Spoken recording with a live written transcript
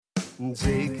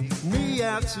Take me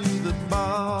out to the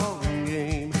ball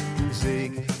game.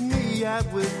 Take me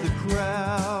out with the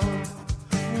crowd.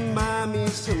 Buy me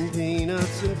some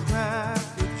peanuts and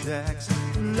Cracker Jacks.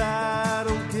 I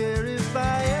don't care if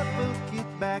I ever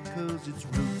get back, 'cause it's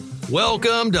rude.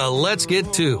 Welcome to Let's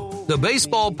Get To, the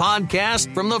baseball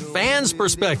podcast from the fans'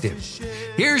 perspective.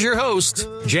 Here's your host,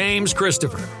 James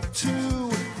Christopher.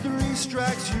 2-3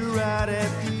 strikes, you're out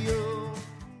at the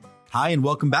Hi, and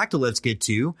welcome back to Let's Get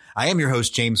To. I am your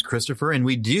host, James Christopher, and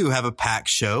we do have a packed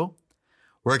show.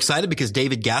 We're excited because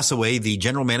David Gassaway, the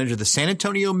general manager of the San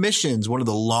Antonio Missions, one of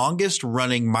the longest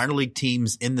running minor league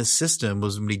teams in the system,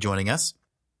 was going to be joining us.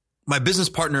 My business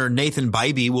partner, Nathan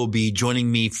Bybee, will be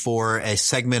joining me for a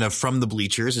segment of From the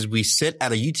Bleachers as we sit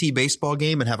at a UT baseball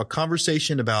game and have a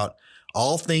conversation about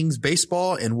all things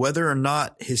baseball and whether or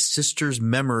not his sister's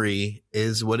memory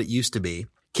is what it used to be.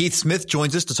 Keith Smith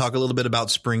joins us to talk a little bit about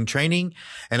spring training.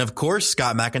 And of course,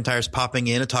 Scott McIntyre's popping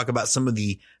in to talk about some of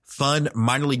the fun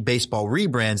minor league baseball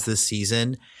rebrands this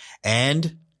season.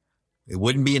 And it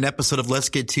wouldn't be an episode of Let's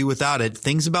Get To without it.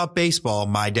 Things about baseball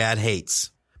my dad hates.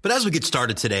 But as we get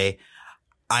started today,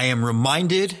 I am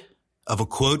reminded of a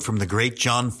quote from the great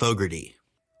John Fogerty.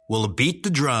 We'll beat the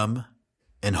drum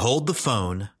and hold the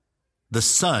phone. The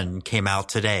sun came out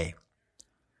today.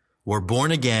 We're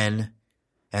born again.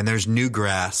 And there's new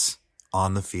grass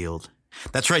on the field.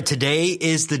 That's right. Today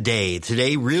is the day.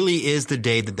 Today really is the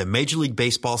day that the Major League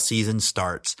Baseball season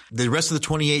starts. The rest of the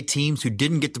 28 teams who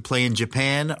didn't get to play in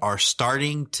Japan are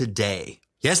starting today.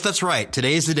 Yes, that's right.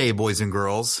 Today is the day, boys and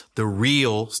girls. The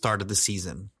real start of the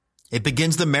season. It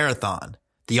begins the marathon,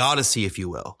 the odyssey, if you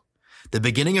will, the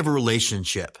beginning of a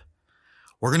relationship.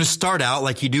 We're going to start out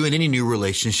like you do in any new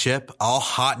relationship, all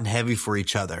hot and heavy for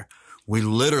each other. We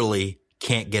literally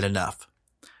can't get enough.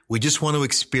 We just want to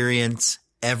experience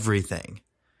everything.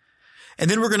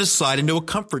 And then we're going to slide into a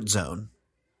comfort zone.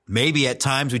 Maybe at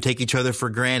times we take each other for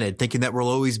granted, thinking that we'll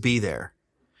always be there.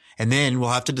 And then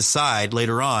we'll have to decide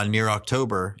later on near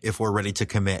October if we're ready to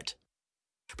commit.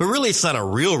 But really, it's not a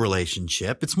real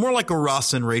relationship. It's more like a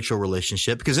Ross and Rachel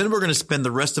relationship, because then we're going to spend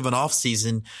the rest of an off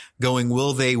season going,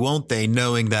 will they, won't they,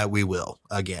 knowing that we will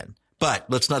again. But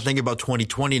let's not think about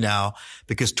 2020 now,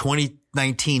 because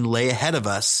 2019 lay ahead of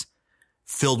us,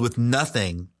 filled with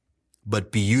nothing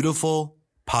but beautiful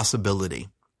possibility.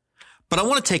 But I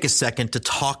want to take a second to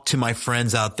talk to my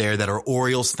friends out there that are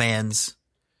Orioles fans,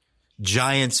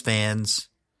 Giants fans,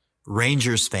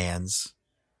 Rangers fans,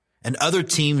 and other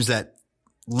teams that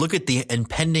look at the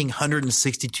impending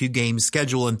 162 game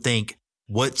schedule and think,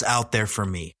 what's out there for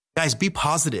me? Guys, be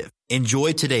positive.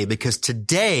 Enjoy today, because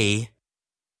today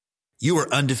you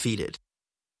are undefeated.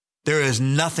 There is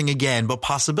nothing again but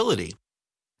possibility.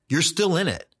 You're still in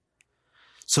it.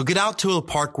 So get out to a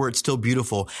park where it's still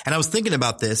beautiful. And I was thinking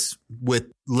about this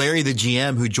with Larry, the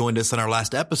GM, who joined us on our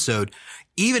last episode.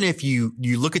 Even if you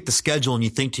look at the schedule and you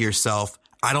think to yourself,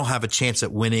 I don't have a chance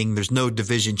at winning. There's no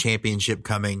division championship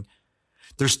coming.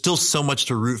 There's still so much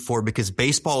to root for, because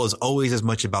baseball is always as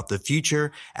much about the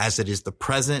future as it is the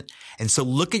present. And so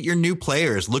look at your new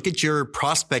players. Look at your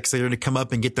prospects that are going to come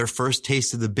up and get their first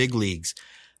taste of the big leagues.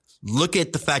 Look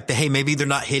at the fact that, hey, maybe they're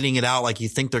not hitting it out like you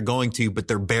think they're going to, but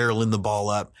they're barreling the ball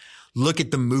up. Look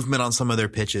at the movement on some of their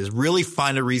pitches. Really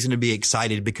find a reason to be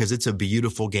excited, because it's a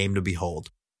beautiful game to behold.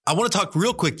 I want to talk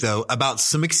real quick, though, about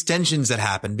some extensions that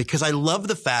happened, because I love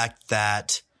the fact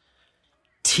that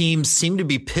teams seem to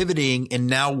be pivoting and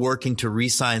now working to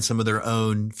re-sign some of their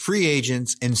own free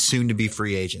agents and soon to be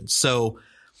free agents. So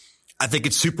I think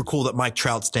it's super cool that Mike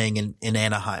Trout's staying in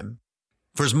Anaheim.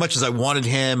 For as much as I wanted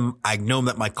him, I know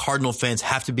that my Cardinal fans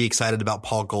have to be excited about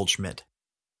Paul Goldschmidt.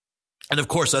 And of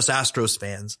course, us Astros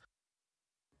fans.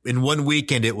 In one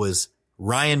weekend, it was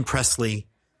Ryan Presley,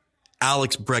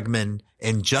 Alex Bregman,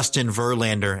 and Justin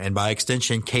Verlander, and by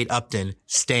extension, Kate Upton,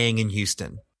 staying in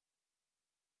Houston.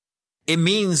 It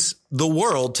means the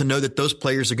world to know that those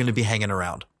players are going to be hanging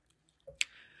around.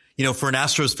 You know, for an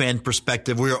Astros fan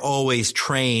perspective, we are always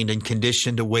trained and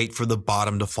conditioned to wait for the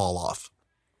bottom to fall off.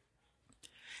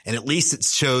 And at least it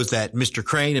shows that Mr.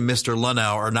 Crane and Mr.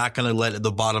 Lunau are not going to let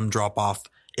the bottom drop off,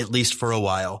 at least for a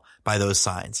while, by those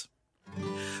signs.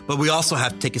 But we also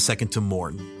have to take a second to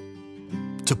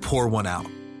mourn, to pour one out.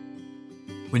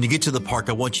 When you get to the park,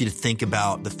 I want you to think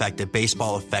about the fact that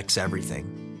baseball affects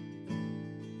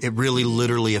everything. It really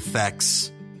literally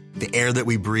affects the air that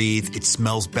we breathe. It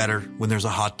smells better when there's a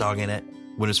hot dog in it,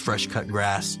 when it's fresh cut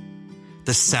grass,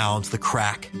 the sounds, the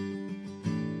crack,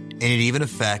 and it even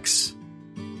affects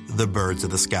the birds of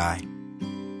the sky.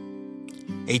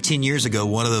 18 years ago,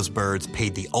 one of those birds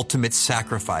paid the ultimate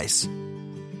sacrifice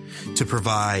to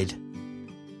provide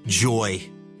joy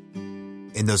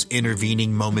in those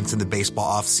intervening moments in the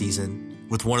baseball offseason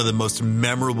with one of the most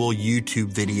memorable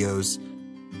YouTube videos.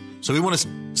 So we want to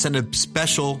send a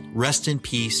special rest in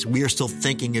peace. We are still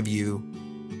thinking of you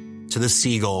to the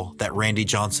seagull that Randy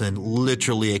Johnson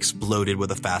literally exploded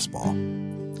with a fastball.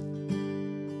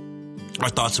 Our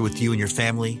thoughts are with you and your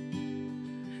family.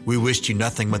 We wished you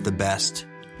nothing but the best,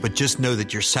 but just know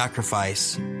that your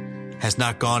sacrifice has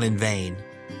not gone in vain,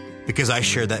 because I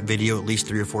share that video at least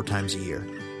 3 or 4 times a year.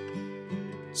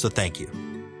 So thank you.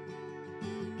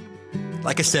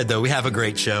 Like I said, though, we have a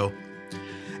great show.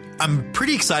 I'm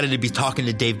pretty excited to be talking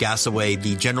to Dave Gassaway,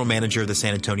 the general manager of the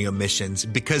San Antonio Missions,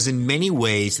 because in many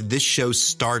ways, this show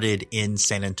started in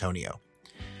San Antonio.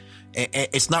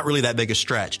 It's not really that big a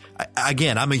stretch.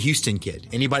 Again, I'm a Houston kid.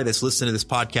 Anybody that's listened to this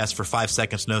podcast for 5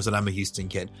 seconds knows that I'm a Houston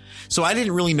kid. So I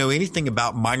didn't really know anything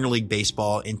about minor league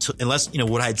baseball unless,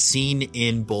 what I had seen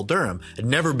in Bull Durham. I'd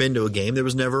never been to a game. There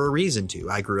was never a reason to.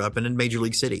 I grew up in a major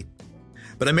league city.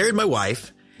 But I married my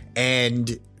wife,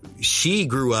 and she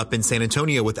grew up in San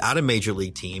Antonio without a major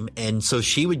league team. And so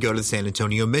she would go to the San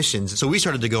Antonio Missions. So we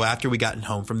started to go after we got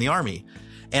home from the Army.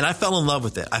 And I fell in love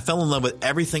with it. I fell in love with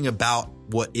everything about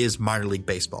what is minor league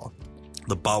baseball.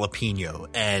 The jalapeno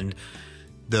and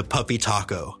the puppy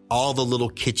taco, all the little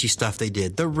kitschy stuff they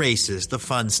did, the races, the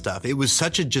fun stuff. It was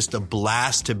just a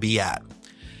blast to be at.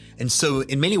 And so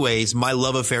in many ways, my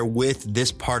love affair with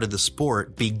this part of the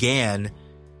sport began,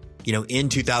 in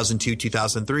 2002,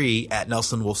 2003 at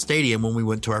Nelson Wolff Stadium when we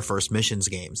went to our first Missions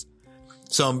games.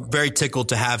 So I'm very tickled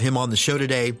to have him on the show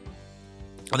today.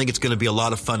 I think it's going to be a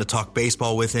lot of fun to talk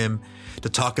baseball with him, to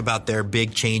talk about their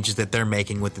big changes that they're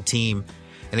making with the team.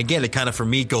 And again, to kind of, for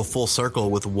me, go full circle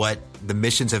with what the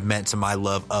Missions have meant to my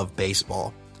love of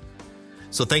baseball.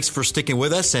 So thanks for sticking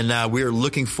with us, and we're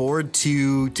looking forward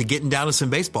to getting down to some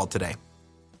baseball today.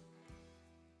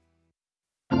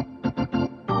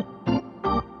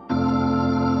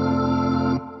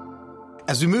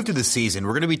 As we move to the season,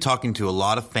 we're going to be talking to a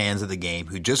lot of fans of the game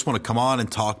who just want to come on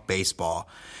and talk baseball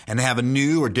and have a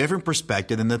new or different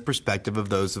perspective than the perspective of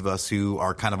those of us who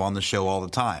are kind of on the show all the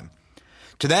time.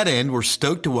 To that end, we're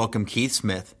stoked to welcome Keith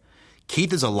Smith.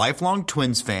 Keith is a lifelong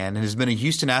Twins fan and has been a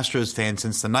Houston Astros fan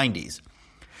since the 90s.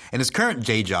 In his current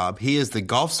day job, he is the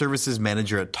golf services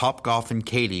manager at Top Golf in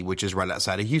Katy, which is right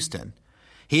outside of Houston.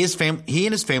 He and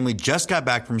his family just got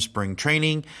back from spring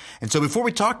training. And so before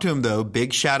we talk to him, though,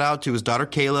 big shout out to his daughter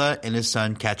Kayla and his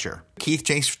son Catcher. Keith,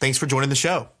 thanks for joining the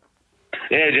show.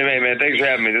 Yeah, Jimmy, man. Thanks for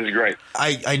having me. This is great.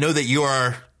 I know that you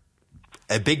are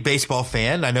a big baseball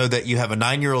fan. I know that you have a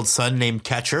 9-year-old son named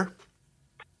Catcher.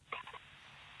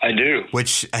 I do.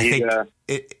 Which I think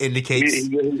it indicates.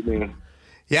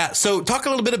 Yeah. So talk a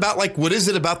little bit about, what is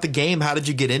it about the game? How did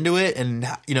you get into it? And,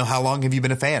 how long have you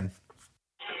been a fan?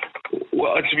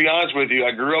 Well, to be honest with you,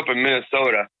 I grew up in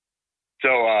Minnesota. So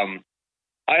I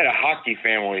had a hockey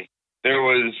family. There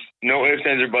was no ifs,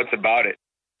 ands, or buts about it.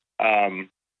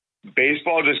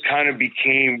 Baseball just kind of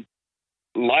became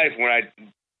life when I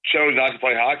chose not to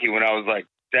play hockey when I was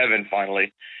 7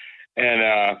 finally.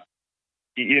 And,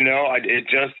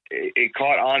 it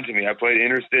caught on to me. I played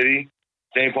intercity,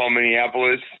 St. Paul,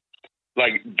 Minneapolis,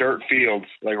 dirt fields,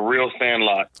 real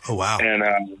sandlot. Oh, wow. And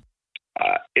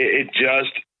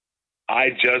I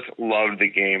just loved the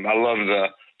game. I love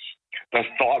the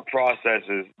thought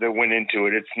processes that went into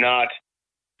it. It's not,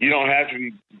 you don't have to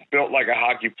be built like a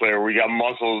hockey player where you got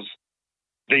muscles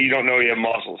that you don't know you have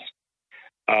muscles.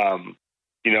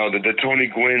 The Tony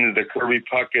Gwynns, the Kirby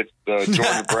Pucketts, the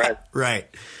Jordan Brett. Right.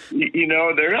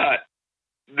 They're not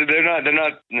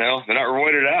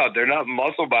roided out. They're not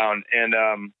muscle bound. And,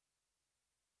 I'm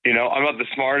not the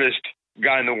smartest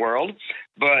guy in the world,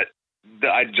 but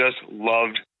I just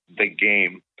loved the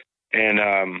game.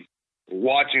 And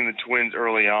watching the Twins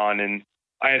early on, and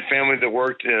I had family that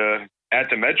worked at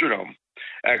the Metrodome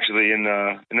actually in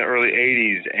the early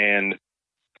 80s, and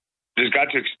just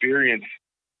got to experience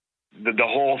the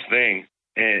whole thing.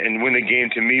 And when the game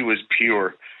to me was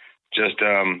pure, just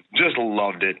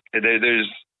loved it. There's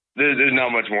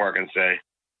not much more I can say.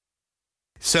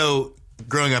 So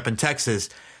growing up in Texas,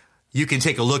 you can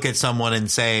take a look at someone and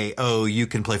say, oh, you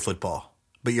can play football.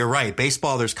 But you're right.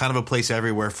 Baseball, there's kind of a place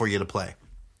everywhere for you to play.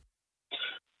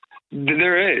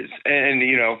 There is. And,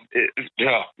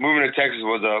 moving to Texas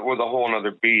was a whole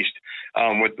other beast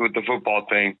with the football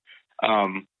thing.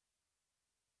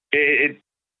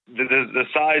 The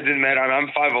size didn't matter. I'm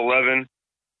 5'11",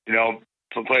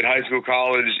 played high school,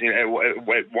 college at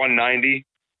 190.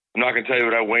 I'm not going to tell you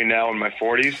what I weigh now in my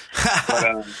 40s.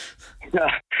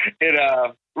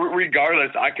 But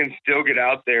regardless, I can still get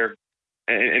out there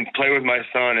and play with my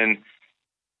son and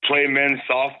play men's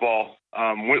softball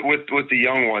with the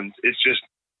young ones. It's just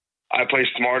I play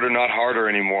smarter, not harder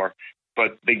anymore.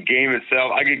 But the game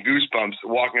itself, I get goosebumps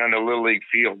walking on the Little League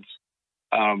fields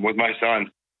with my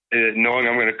son, knowing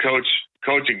I'm going to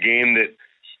coach a game that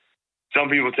some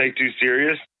people take too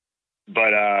serious.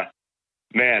 But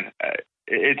man,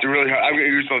 it's really hard. I'm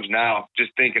getting goosebumps now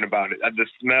just thinking about it. The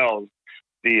smells,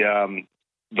 the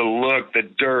look, the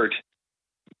dirt.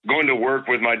 Going to work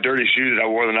with my dirty shoes that I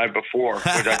wore the night before, which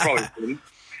I probably didn't.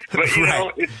 But you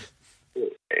know,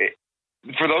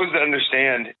 for those that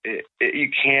understand,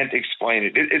 you can't explain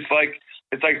it. It's like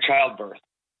childbirth.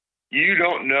 You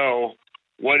don't know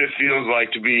what it feels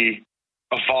like to be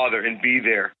a father and be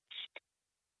there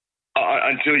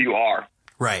until you are.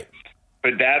 Right.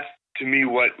 But that's, to me,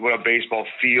 what a baseball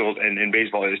field and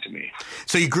baseball is to me.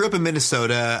 So you grew up in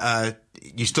Minnesota.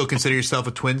 You still consider yourself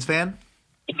a Twins fan?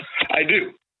 I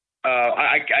do.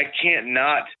 I can't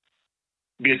not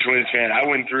be a Twins fan. I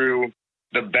went through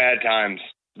the bad times,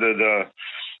 the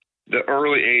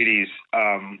early 80s.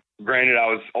 Granted, I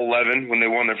was 11 when they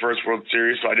won their first World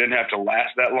Series, so I didn't have to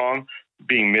last that long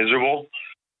being miserable.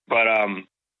 But,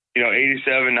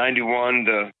 87,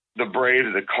 91, the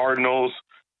Braves, the Cardinals,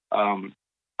 I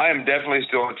am definitely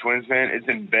still a Twins fan. It's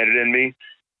embedded in me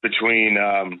between,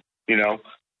 I'm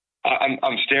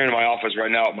staring in my office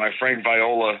right now at my Frank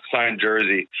Viola signed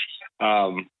jersey.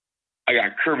 I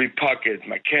got Kirby Puckett,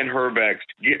 my Ken Herbeck.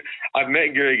 I've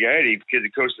met Gary Gaetti because he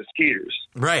coached the Skeeters.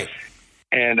 Right.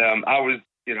 And I was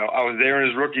there in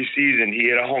his rookie season. He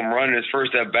had a home run in his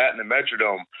first at bat in the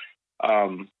Metrodome.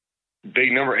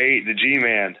 Big number 8, the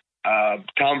G-Man,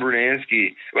 Tom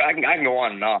Brunansky. Well, I can go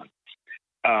on and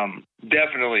on.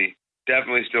 Definitely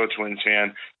still a Twins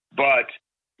fan, but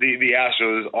the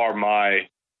Astros are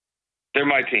they're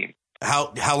my team.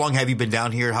 How long have you been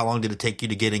down here? How long did it take you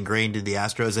to get ingrained in the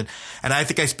Astros? And I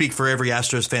think I speak for every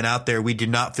Astros fan out there. We do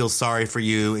not feel sorry for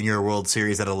you in your World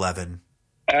Series at 11.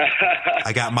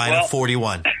 I got mine at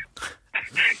 41.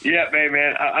 Yeah,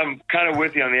 man, I'm kind of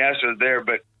with you on the Astros there,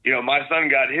 but my son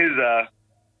got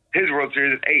his World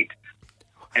Series at 8.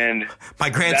 And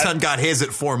my grandson got his at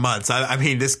 4 months. I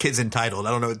mean, this kid's entitled. I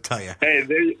don't know what to tell you. Hey,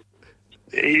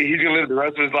 he's going to live the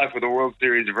rest of his life with a World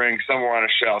Series ring somewhere on a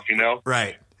shelf,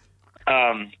 Right.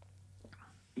 I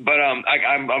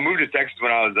moved to Texas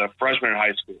when I was a freshman in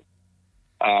high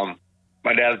school.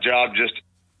 My dad's job just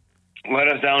let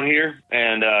us down here,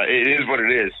 and it is what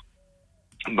it is.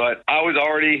 But I was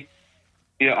already,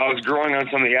 I was growing on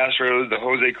some of the Astros, the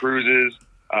Jose Cruzes,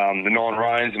 the Nolan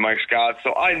Ryans, and Mike Scott.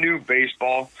 So I knew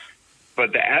baseball,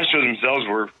 but the Astros themselves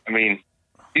were, it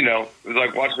was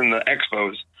like watching the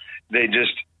Expos. They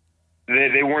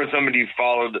weren't somebody you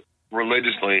followed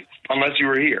religiously unless you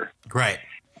were here. Right.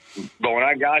 But when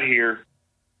I got here,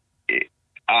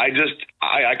 I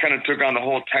kind of took on the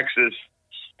whole Texas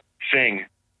thing.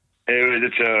 I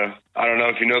don't know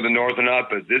if you know the North or not,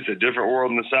 but it's a different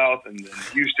world in the South. And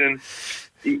Houston,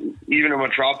 even a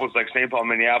metropolis like St. Paul,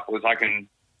 Minneapolis, I can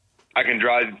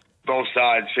drive both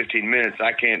sides 15 minutes.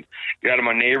 I can't get out of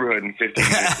my neighborhood in 15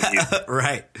 minutes.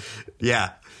 Right.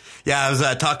 Yeah. Yeah, I was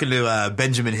talking to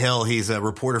Benjamin Hill. He's a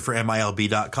reporter for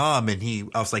MILB.com, and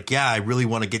I was like, yeah, I really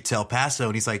want to get to El Paso.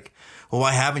 And he's like, well,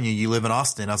 why haven't you? You live in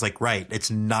Austin. I was like, right,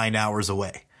 it's 9 hours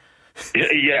away.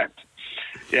 Yeah.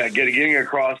 Getting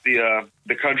across the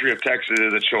country of Texas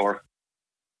is a chore.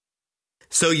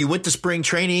 So you went to spring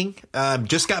training,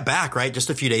 just got back, right? Just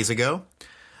a few days ago.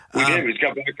 We did. We just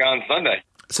got back on Sunday.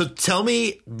 So tell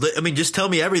me, just tell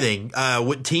me everything.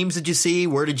 What teams did you see?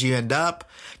 Where did you end up?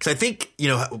 Because I think,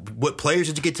 what players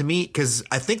did you get to meet? Because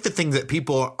I think the thing that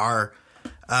people are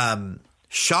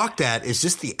shocked at is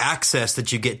just the access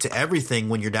that you get to everything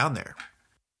when you're down there.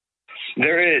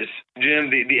 There is, Jim,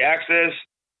 the access,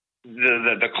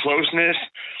 the closeness.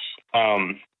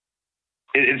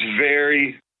 It's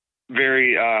very,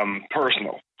 very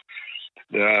personal.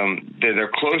 They're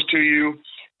close to you.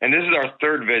 And this is our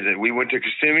third visit. We went to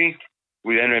Kissimmee.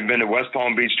 We then have been to West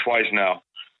Palm Beach twice now.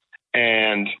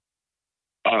 And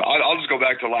I'll just go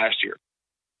back to last year.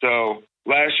 So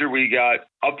last year we got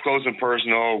up close and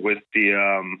personal with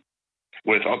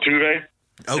with Altuve.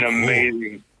 Oh, an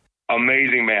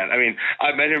amazing man.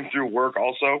 I met him through work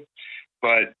also,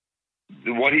 but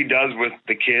what he does with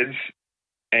the kids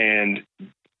and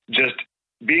just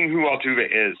being who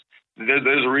Altuve is,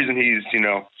 there's a reason he's,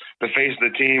 the face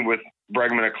of the team with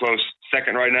Bregman a close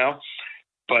second right now.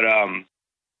 But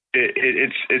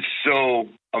it's so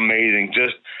amazing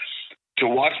just to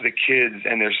watch the kids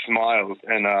and their smiles.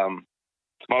 And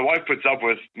my wife puts up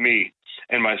with me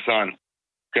and my son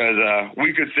because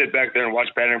we could sit back there and watch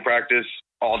batting practice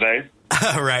all day.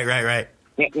 Right.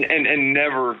 And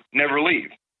never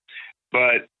leave.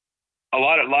 But a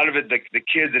lot of it, the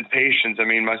kids and patients. I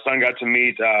mean, my son got to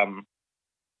meet,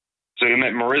 so he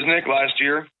met Marisnik last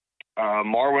year,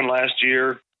 Marwin last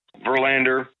year,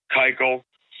 Verlander, Keuchel.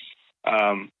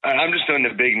 I'm just doing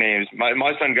the big names.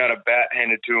 My son got a bat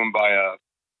handed to him by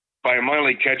a minor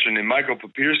league catcher named Michael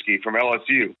Papirski from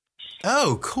LSU.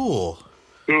 Oh, cool.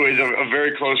 Who is a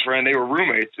very close friend. They were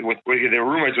roommates with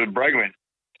Bregman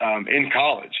in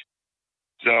college.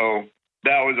 So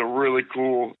that was a really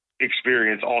cool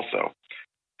experience also.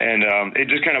 And it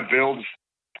just kind of builds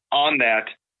on that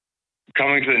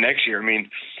coming to the next year. I mean,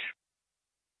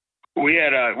 we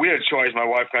had a choice. My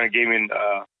wife kind of gave me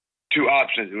two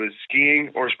options. It was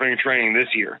skiing or spring training this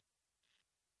year.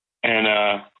 And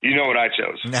you know what I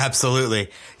chose. Absolutely.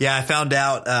 Yeah, I found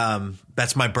out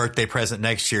that's my birthday present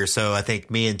next year. So I think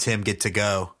me and Tim get to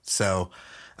go. So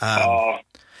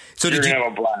so you're gonna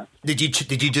have a blast. Did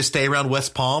you just stay around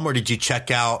West Palm, or did you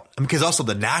check out? Because also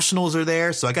the Nationals are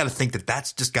there, so I got to think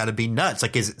that's just got to be nuts.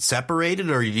 Like, is it separated,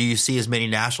 or do you see as many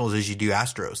Nationals as you do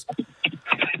Astros?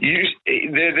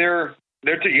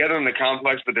 They're together in the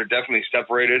complex, but they're definitely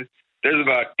separated. There's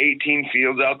about 18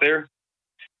 fields out there,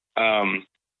 on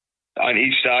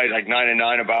each side, like 9 and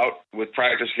 9 about, with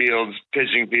practice fields,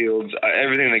 pitching fields,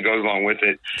 everything that goes along with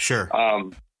it. Sure.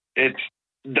 It's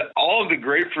all of the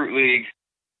Grapefruit League.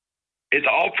 It's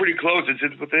all pretty close.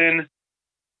 It's within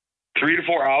 3 to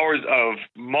 4 hours of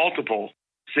multiple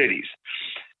cities.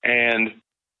 And,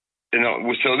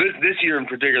 so this year in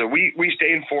particular, we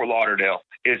stay in Fort Lauderdale.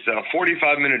 It's a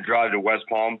 45-minute drive to West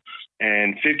Palm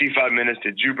and 55 minutes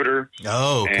to Jupiter.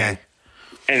 Oh, okay.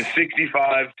 And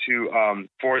 65 to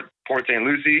Port St.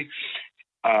 Lucie.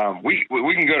 We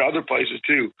can go to other places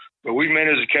too, but we've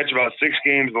managed to catch about 6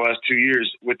 games the last 2 years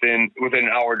within an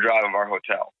hour drive of our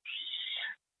hotel.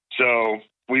 So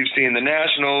we've seen the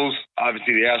Nationals,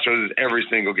 obviously the Astros is every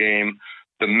single game,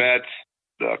 the Mets,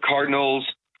 the Cardinals,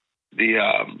 the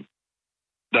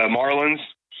Marlins,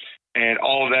 and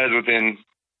all of that is within,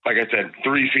 like I said,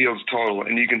 3 fields total,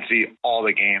 and you can see all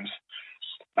the games.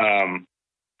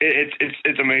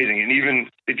 It's amazing, and even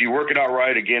if you work it out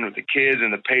right, again with the kids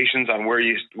and the patients on where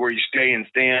you stay and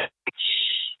stand,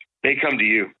 they come to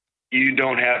you. You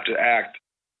don't have to act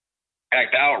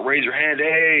out, raise your hand.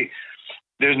 Hey,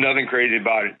 there's nothing crazy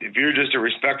about it. If you're just a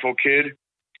respectful kid,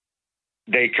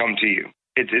 they come to you.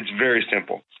 It's very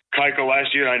simple. Keuchel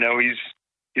last year, I know he's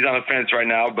on the fence right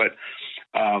now, but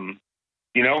my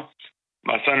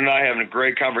son and I having a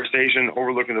great conversation,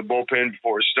 overlooking the bullpen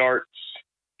before a start.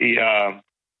 He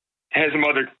had some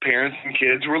other parents and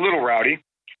kids who were a little rowdy,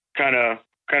 kind of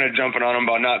jumping on him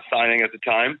about not signing at the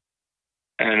time.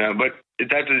 And but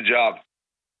that's his job.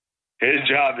 His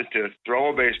job is to throw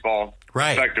a baseball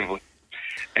effectively.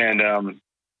 And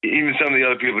even some of the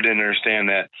other people didn't understand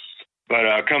that.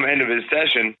 But come end of his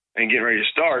session and getting ready to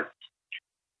start,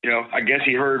 I guess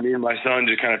he heard me and my son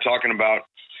just kind of talking about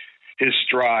his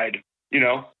stride,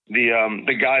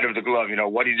 the guide of the glove,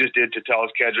 what he just did to tell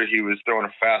his catcher he was throwing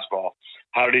a fastball.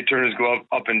 How did he turn his glove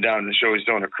up and down to show he's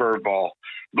throwing a curveball?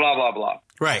 Blah, blah, blah.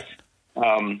 Right.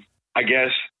 I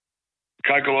guess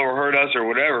Keuchel overheard us or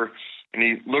whatever, and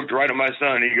he looked right at my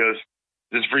son, and he goes,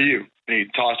 "This is for you." And he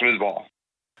tossed him his ball.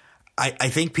 I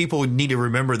think people need to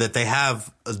remember that they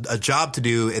have a job to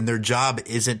do, and their job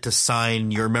isn't to sign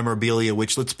your memorabilia,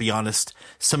 which, let's be honest,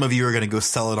 some of you are going to go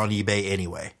sell it on eBay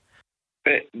anyway.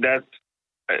 That's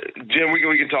Jim,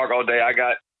 we can talk all day. I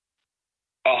got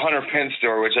a Hunter Pence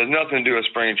store, which has nothing to do with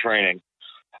spring training.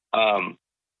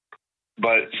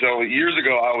 But so years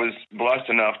ago, I was blessed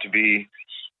enough to be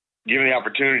given the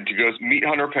opportunity to go meet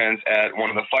Hunter Pence at one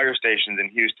of the fire stations in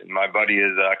Houston. My buddy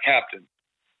is a captain,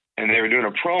 and they were doing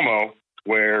a promo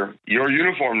where your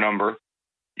uniform number,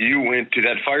 you went to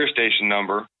that fire station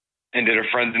number and did a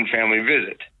friends and family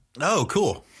visit. Oh,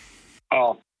 cool.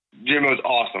 Oh, Jim, it was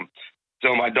awesome.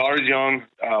 So my daughter's young.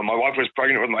 My wife was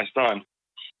pregnant with my son.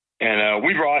 And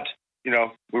we brought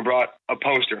a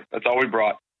poster. That's all we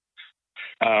brought.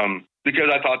 Because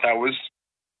I thought that was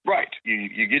right.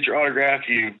 You get your autograph.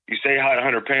 You say hi to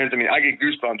Hunter Pence. I mean, I get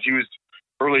goosebumps. He was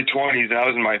early 20s, and I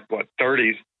was in my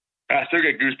 30s. And I still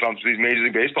get goosebumps with these Major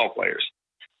League Baseball players.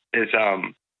 It's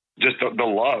just the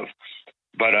love.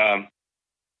 But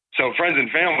so friends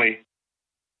and family,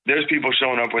 there's people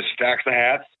showing up with stacks of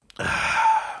hats.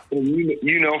 And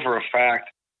you know for a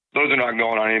fact those are not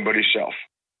going on anybody's shelf.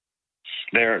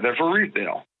 They're for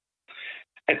resale.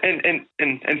 And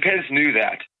Pence knew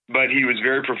that, but he was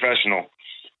very professional,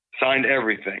 signed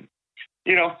everything.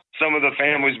 Some of the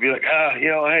families would be like,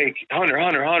 hey,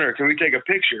 Hunter, can we take a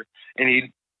picture? And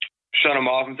he'd shut them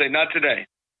off and say, not today.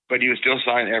 But he would still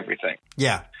sign everything.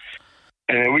 Yeah.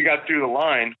 And then we got through the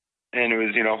line, and it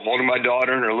was, holding my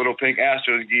daughter in her little pink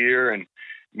Astros gear and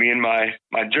me in my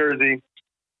jersey,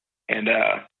 and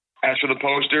asked for the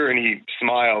poster, and he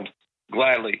smiled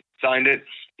gladly, signed it.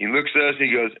 He looks at us,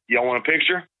 he goes, "Y'all want a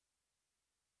picture?"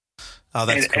 Oh,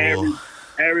 that's cool.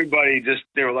 Everybody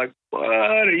they were like, "What?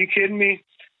 Are you kidding me?"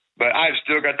 But I've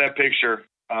still got that picture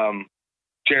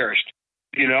cherished.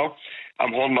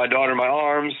 I'm holding my daughter in my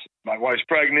arms. My wife's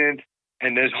pregnant,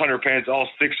 and there's Hunter fans, all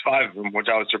 6'5" of them, which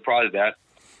I was surprised at.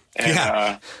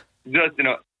 And just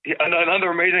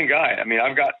another amazing guy. I mean,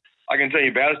 I can tell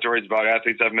you bad stories about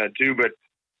athletes I've met too, but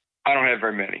I don't have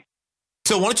very many.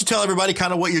 So why don't you tell everybody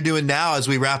kind of what you're doing now as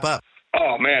we wrap up?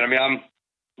 Oh man, I mean,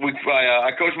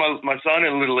 I coach my son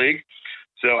in Little League.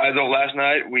 So as of last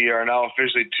night, we are now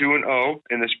officially 2-0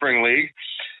 in the spring league.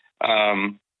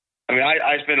 I mean,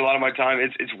 I spend a lot of my time.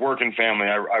 It's work and family.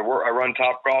 I run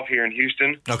Top Golf here in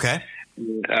Houston. Okay.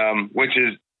 Which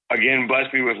is, again,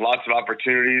 blessed me with lots of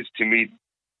opportunities to meet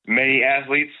many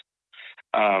athletes,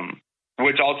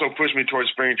 which also pushed me towards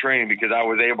spring training because I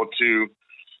was able to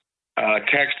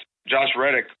text Josh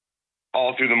Reddick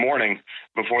all through the morning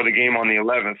before the game on the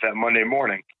 11th, that Monday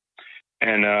morning.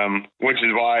 And which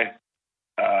is why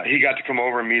he got to come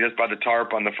over and meet us by the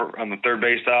tarp on the third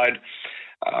base side.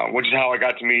 Which is how I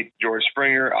got to meet George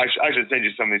Springer. I should send you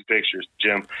some of these pictures,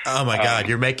 Jim. Oh, my God.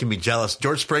 You're making me jealous.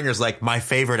 George Springer's like my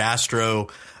favorite Astro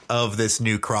of this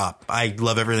new crop. I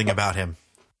love everything about him.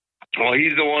 Well,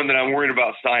 he's the one that I'm worried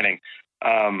about signing.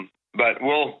 But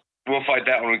we'll fight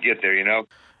that when we get there,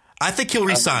 I think he'll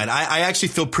resign. I actually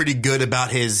feel pretty good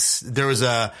about there was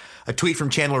a tweet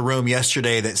from Chandler Rome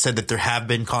yesterday that said that there have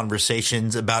been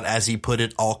conversations about, as he put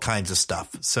it, all kinds of stuff.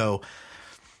 So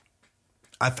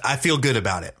I feel good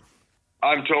about it.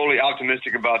 I'm totally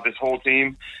optimistic about this whole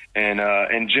team and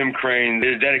Jim Crane,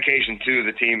 his dedication to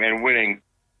the team and winning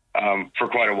for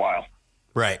quite a while.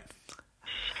 Right.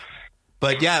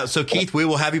 But yeah, so Keith, we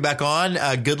will have you back on.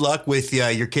 Good luck with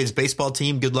your kids' baseball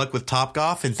team. Good luck with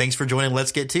Topgolf, and thanks for joining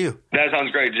Let's Get To. That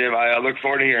sounds great, Jim. I look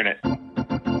forward to hearing it.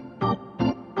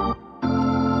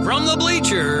 From the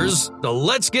bleachers, the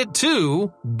Let's Get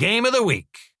To Game of the Week.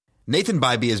 Nathan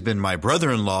Bybee has been my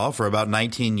brother-in-law for about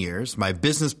 19 years, my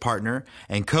business partner,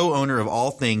 and co-owner of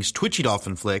all things Twitchy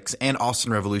Dolphin Flicks and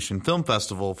Austin Revolution Film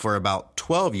Festival for about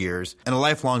 12 years, and a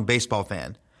lifelong baseball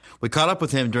fan. We caught up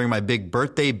with him during my big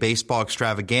birthday baseball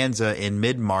extravaganza in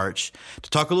mid-March to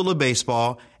talk a little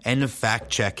baseball and to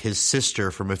fact-check his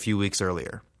sister from a few weeks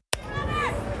earlier.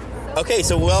 Okay,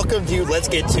 so welcome to Let's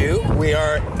Get To. We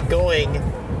are going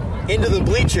into the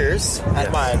bleachers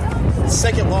at my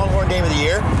second Longhorn game of the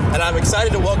year, and I'm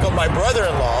excited to welcome my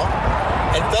brother-in-law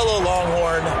and fellow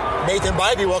Longhorn, Nathan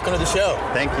Bybee. Welcome to the show.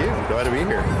 Thank you. Glad to be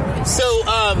here. So,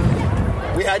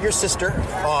 we had your sister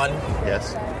on.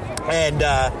 Yes. And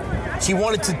she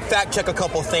wanted to fact-check a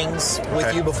couple things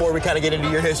with you before we kind of get into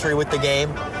your history with the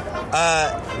game.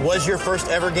 Was your first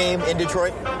ever game in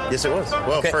Detroit? Yes, it was.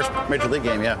 Well, first Major League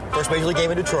game, yeah. First Major League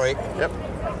game in Detroit. Yep.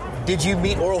 Did you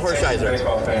meet Oral Hershiser?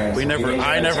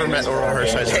 I never met Oral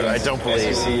Hershiser, I don't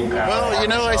believe.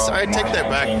 Well, I take that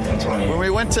back. When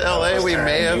we went to LA, we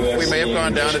may have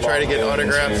gone down to try to get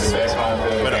autographs,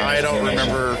 but I don't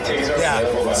remember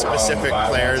specific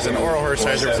players, and Oral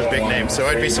Hershiser was a big name, so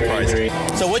I'd be surprised.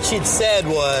 So what she'd said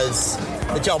was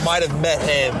that y'all might have met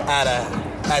him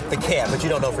at the camp, but you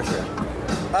don't know for sure.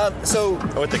 At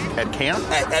camp?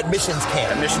 At missions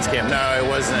camp. At missions camp. No, it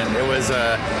wasn't. It was.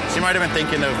 She might have been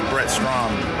thinking of Brett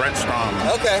Strom. Brett Strom.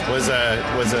 Okay. Was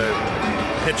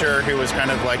a pitcher who was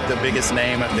kind of like the biggest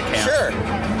name at the camp. Sure.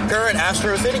 Current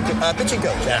Astros pitching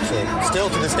coach, actually, still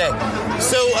to this day.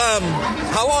 So,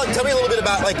 how long? Tell me a little bit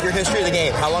about your history of the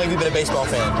game. How long have you been a baseball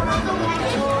fan?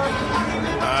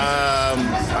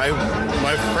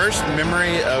 My first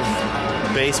memory of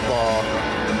baseball,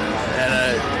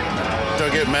 and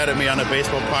don't get mad at me on a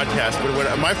baseball podcast,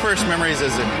 but my first memories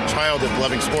as a child of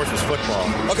loving sports was football.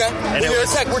 Okay. And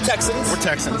we're Texans. We're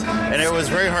Texans. And it was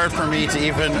very hard for me to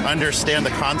even understand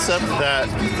the concept that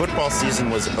football season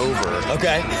was over.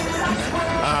 Okay.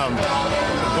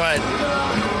 But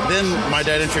then my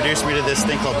dad introduced me to this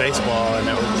thing called baseball, and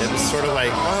it was sort of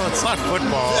like, oh, it's not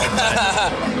football.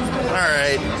 All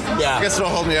right. Yeah. I guess it'll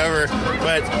hold me over.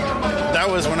 But that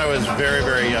was when I was very,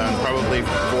 very young, probably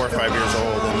 4 or 5 years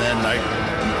old. And then I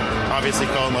obviously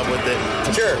fell in love with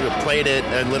it. Sure. Played it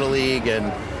at Little League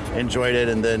and enjoyed it.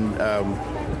 And then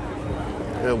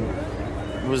it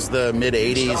was the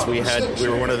mid-'80s. We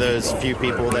were one of those few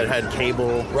people that had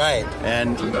cable. Right.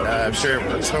 And I'm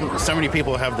sure so many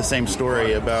people have the same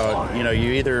story about, you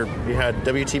had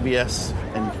WTBS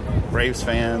and Braves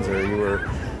fans, or you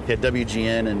had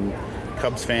WGN and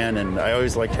Cubs fan, and I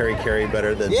always liked Harry Carey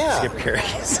better than Skip Carey.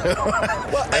 So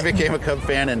I became a Cubs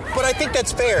fan. But I think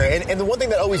that's fair. And the one thing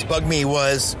that always bugged me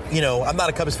was, I'm not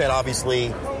a Cubs fan, obviously,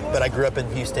 but I grew up in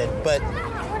Houston. But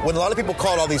when a lot of people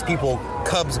called all these people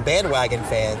Cubs bandwagon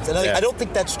fans, and I don't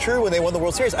think that's true when they won the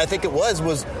World Series. I think it was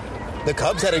the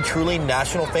Cubs had a truly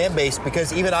national fan base,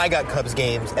 because even I got Cubs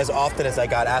games as often as I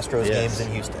got Astros games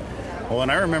in Houston. Well,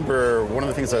 and I remember one of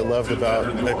the things I loved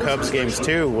about the Cubs games,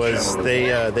 too, was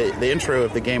the intro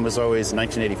of the game was always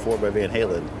 1984 by Van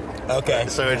Halen. Okay.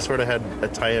 So it sort of had a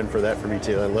tie-in for that for me,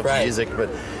 too. I love the music. But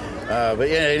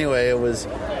anyway, it was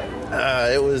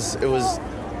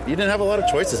you didn't have a lot of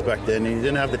choices back then. You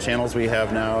didn't have the channels we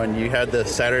have now, and you had the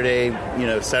Saturday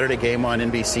game on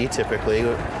NBC typically,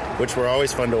 which were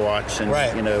always fun to watch. And,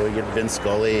 you get Vin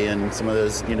Scully and some of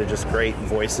those, just great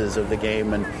voices of the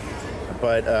game.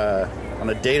 But on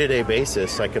a day-to-day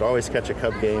basis, I could always catch a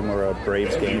Cub game or a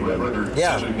Braves game, and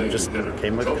just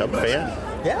became a Cub fan.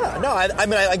 Yeah, no, I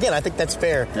mean, again, I think that's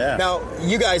fair. Yeah. Now,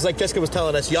 you guys, like Jessica was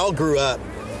telling us, y'all grew up,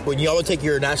 when y'all would take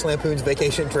your National Lampoon's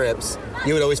vacation trips,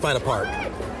 you would always find a park.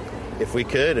 If we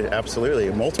could, absolutely.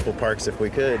 Multiple parks if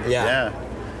we could. Yeah.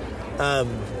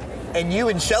 And you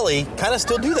and Shelly kind of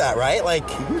still do that, right? Like,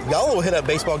 y'all will hit up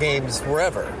baseball games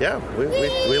wherever. Yeah,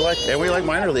 we like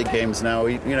minor league games now.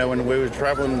 When we were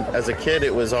traveling as a kid,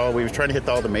 we were trying to hit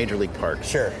all the major league parks.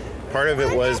 Sure. Part of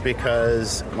it was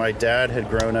because my dad had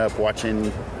grown up watching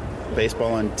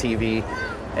baseball on TV,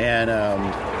 and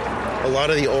a lot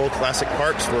of the old classic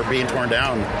parks were being torn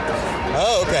down.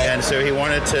 Oh, okay. And so he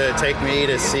wanted to take me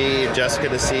to see Jessica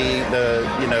to see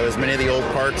as many of the old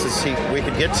parks as we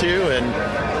could get to, and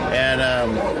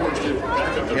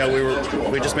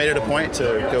we just made it a point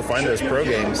to go find those pro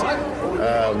games.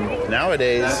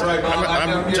 Nowadays,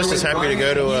 I'm just as happy to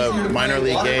go to a minor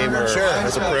league game or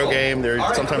as a pro game. They're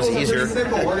sometimes easier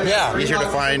to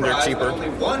find. They're cheaper.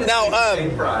 Now,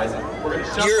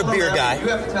 you're a beer guy.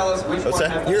 What's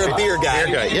that? You're a beer guy.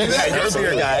 Beer guy, yes. You're a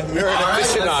beer guy. You're an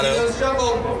aficionado.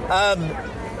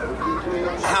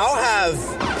 How have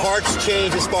parks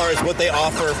changed as far as what they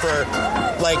offer for,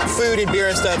 like, food and beer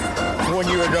and stuff when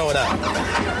you were growing up?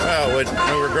 Oh, when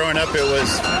we were growing up, it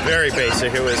was very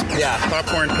basic. It was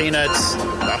popcorn, peanuts,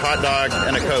 a hot dog,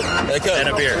 and a Coke. And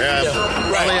a beer.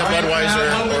 Probably a Budweiser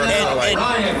or a Miller Lite.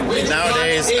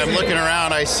 Nowadays, I'm looking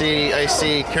around, I see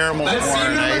caramel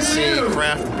corn, I see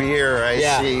craft beer, I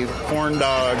see corn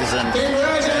dogs and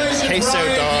queso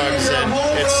dogs, and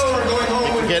it's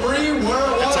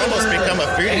almost become a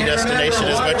foodie destination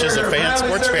as much as a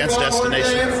sports fan's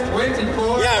destination.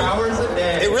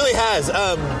 Yeah, it really has.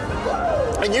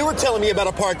 And you were telling me about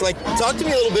a park. Like, talk to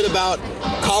me a little bit about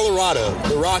Colorado,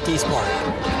 the Rockies Park.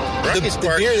 The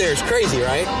beer there is crazy,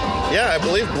 right? Yeah, I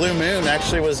believe Blue Moon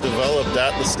actually was developed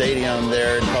at the stadium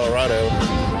there in Colorado.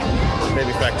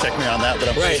 Maybe fact check me on that, but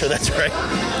I'm pretty sure that's right.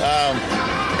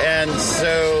 And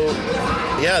so,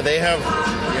 they have,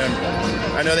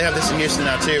 I know they have this in Houston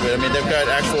now too, but I mean, they've got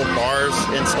actual bars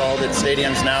installed at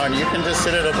stadiums now, and you can just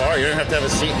sit at a bar. You don't have to have a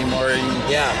seat anymore. You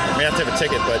may have to have a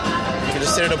ticket, but you can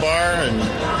just sit at a bar and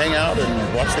hang out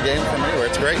and watch the game from anywhere.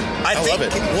 It's great. I love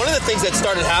it. One of the things that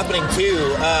started happening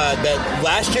too, that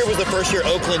last year was the first year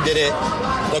Oakland did it.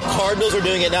 The Cardinals are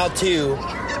doing it now too,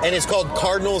 and it's called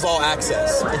Cardinals All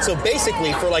Access. And so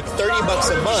basically, for like $30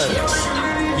 a month,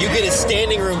 you get a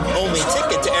standing room only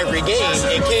ticket to every game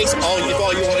in case if all you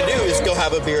want to do is go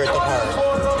have a beer at the park.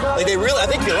 Like, I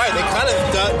think you're right. They kind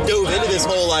of dove into this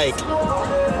whole like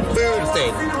food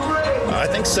thing. I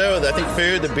think so. I think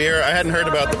food, the beer. I hadn't heard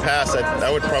about the pass.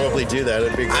 I would probably do that.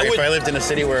 It'd be great if I lived in a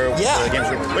city where the games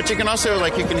were. But you can also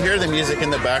you can hear the music in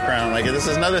the background. Like, this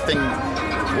is another thing.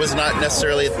 Was not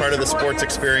necessarily part of the sports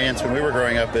experience when we were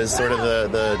growing up, is sort of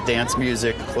the dance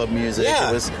music, club music. Yeah.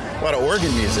 It was a lot of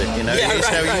organ music, you used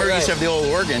to have the old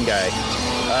organ guy.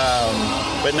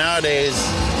 But nowadays,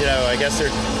 I guess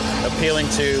they're appealing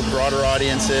to broader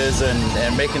audiences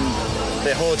and making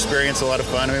the whole experience a lot of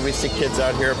fun. I mean, we see kids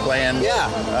out here playing.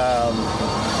 Got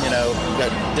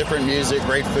different music,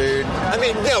 great food. I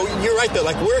mean, you're right though.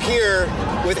 Like, we're here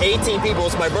with 18 people.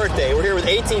 It's my birthday. We're here with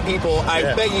 18 people.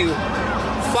 I bet you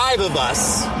 5 of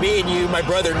us, me and you, my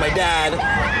brother and my dad,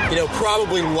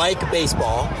 probably like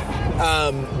baseball.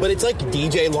 But it's like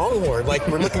DJ Longhorn. Like,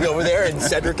 we're looking over there, and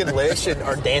Cedric and Lish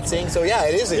are dancing. So yeah,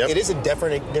 it is a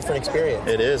different experience.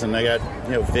 It is, and they got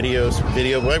video.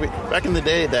 Back in the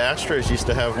day, the Astros used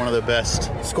to have one of the best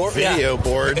video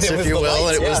boards, if you will,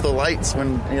 and it was the lights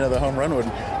when the home run would.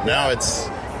 Now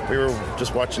we were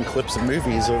just watching clips of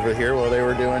movies over here while they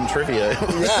were doing trivia.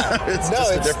 It's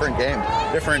a different game,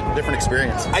 different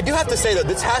experience. I do have to say, though,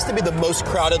 this has to be the most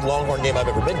crowded Longhorn game I've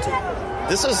ever been to.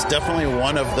 This is definitely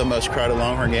one of the most crowded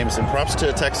Longhorn games, and props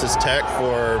to Texas Tech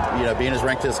for being as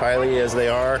ranked as highly as they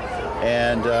are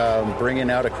and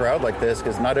bringing out a crowd like this,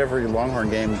 because not every Longhorn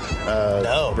game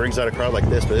brings out a crowd like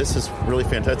this, but this is really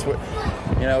fantastic.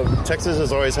 Texas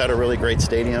has always had a really great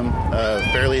stadium,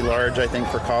 fairly large, I think,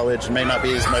 for college. It may not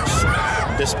be as much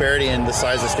disparity in the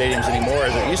size of stadiums anymore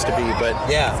as it used to be, but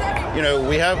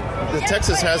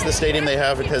Texas has the stadium they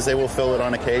have because they will fill it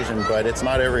on occasion, but it's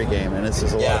not every game, and this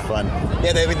is a lot of fun.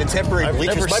 Yeah, the temporary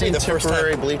bleachers never might seen be the first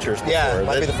temporary time. bleachers before. Yeah, it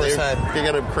might be the first time. They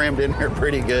got them crammed in here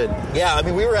pretty good. Yeah, I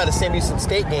mean, we were at a Sam Houston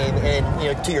State game,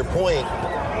 and to your point,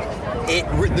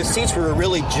 the seats were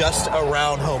really just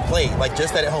around home plate, like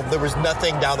just at home. There was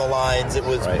nothing down the lines. It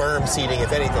was berm seating,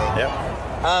 if anything. Yep.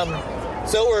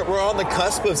 So we're on the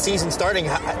cusp of season starting.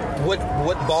 What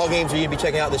ball games are you going to be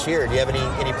checking out this year? Do you have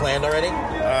any planned already?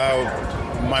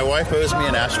 My wife owes me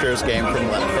an Astros game from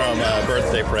a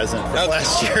birthday present from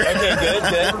last year. Okay,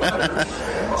 good.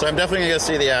 So I'm definitely going to go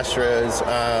see the Astros.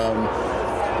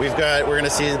 We're going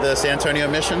to see the San Antonio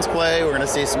Missions play. We're going to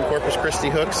see some Corpus Christi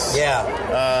Hooks. Yeah,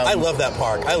 I love that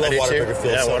park. I love Whataburger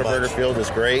Field. Yeah, so Whataburger much. Field is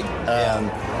great.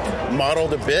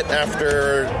 Modeled a bit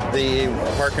after the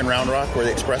park in Round Rock where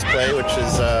the Express play, which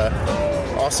is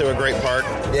also a great park.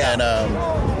 Yeah. And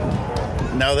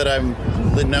now that I'm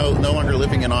no longer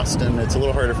living in Austin, it's a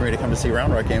little harder for me to come to see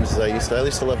Round Rock games as I used to. I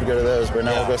used to love to go to those, but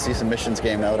now I'll go see some Missions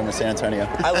game now that I'm in San Antonio.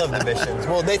 I love the Missions.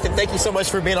 Well, Nathan, thank you so much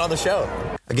for being on the show.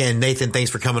 Again, Nathan,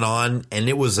 thanks for coming on, and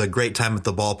it was a great time at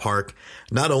the ballpark.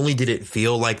 Not only did it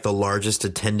feel like the largest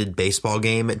attended baseball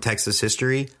game in Texas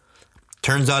history,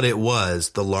 turns out it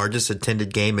was the largest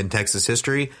attended game in Texas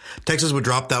history. Texas would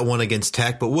drop that one against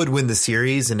Tech, but would win the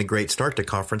series and a great start to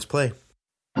conference play.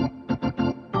 To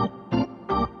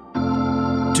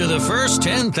the first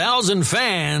 10,000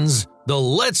 fans, the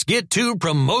Let's Get To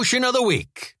promotion of the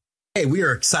week. Hey, we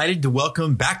are excited to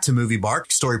welcome back to Movie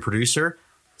Bark story producer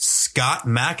Scott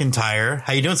McIntyre.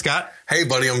 How you doing, Scott? Hey,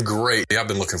 buddy, I'm great. I've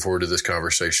been looking forward to this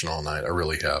conversation all night. I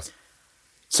really have.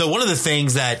 So one of the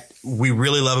things that we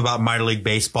really love about Minor League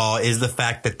Baseball is the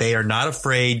fact that they are not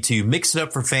afraid to mix it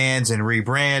up for fans and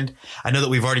rebrand. I know that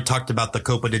we've already talked about the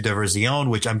Copa de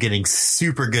Diversión, which I'm getting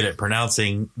super good at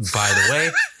pronouncing, by the way.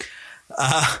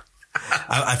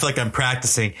 I feel like I'm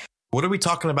practicing. What are we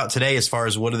talking about today as far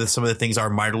as what are some of the things our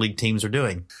minor league teams are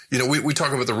doing? We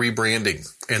talk about the rebranding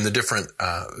and the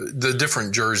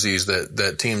different jerseys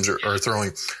that teams are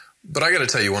throwing. But I got to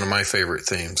tell you, one of my favorite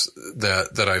themes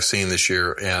that I've seen this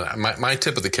year, and my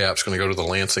tip of the cap is going to go to the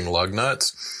Lansing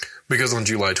Lugnuts, because on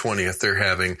July 20th, they're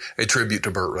having a tribute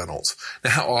to Burt Reynolds. Now,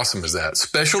 how awesome is that?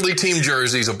 Specialty team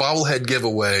jerseys, a bobblehead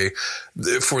giveaway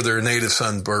for their native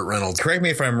son, Burt Reynolds. Correct me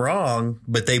if I'm wrong,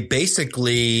 but they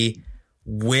basically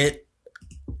went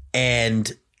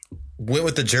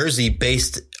with the jersey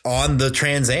based on the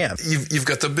Trans Am. You've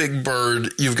got the big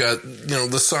bird. You've got,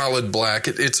 the solid black.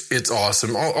 It's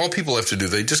awesome. All people have to do,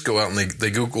 they just go out and they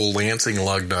Google Lansing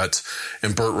Lugnuts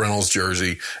and Burt Reynolds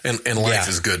jersey, and life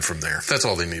is good from there. That's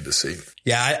all they need to see.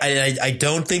 Yeah, I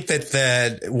don't think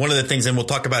that one of the things, and we'll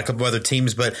talk about a couple of other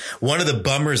teams, but one of the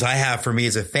bummers I have for me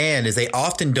as a fan is they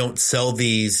often don't sell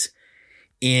these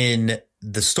in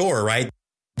the store, right?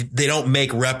 They don't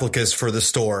make replicas for the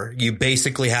store. You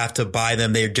basically have to buy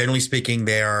them. They're generally speaking,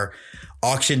 they are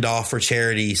auctioned off for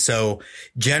charity. So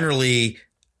generally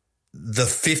the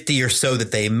 50 or so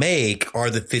that they make are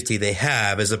the 50 they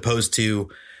have, as opposed to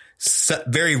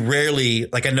very rarely.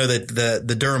 Like, I know that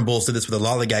the Durham Bulls did this with the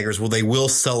Lollygaggers. Well, they will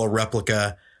sell a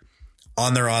replica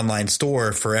on their online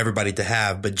store for everybody to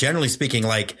have. But generally speaking,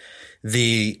 like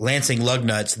the Lansing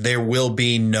Lugnuts, there will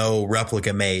be no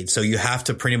replica made. So you have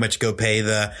to pretty much go pay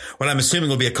what I'm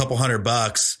assuming will be a couple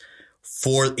 $100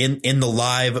 for in the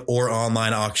live or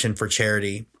online auction for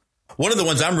charity. One of the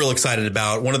ones I'm real excited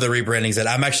about, one of the rebrandings that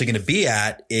I'm actually going to be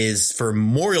at, is for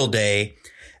Memorial Day.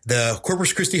 The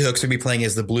Corpus Christi Hooks are going to be playing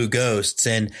as the Blue Ghosts,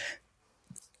 and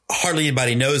hardly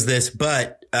anybody knows this,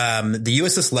 but the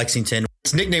USS Lexington,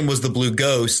 its nickname was the Blue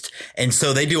Ghost, and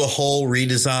so they do a whole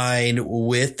redesign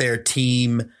with their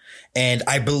team. And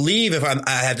I believe I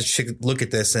have to look at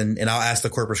this, and I'll ask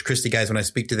the Corpus Christi guys when I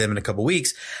speak to them in a couple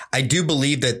weeks. I do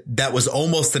believe that was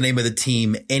almost the name of the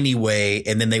team anyway,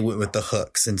 and then they went with the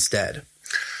Hooks instead.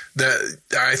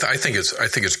 I think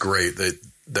it's great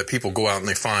that people go out and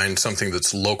they find something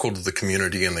that's local to the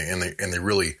community, and they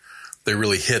really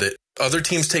hit it. Other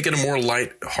teams take it a more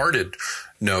light-hearted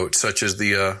note, such as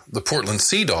the Portland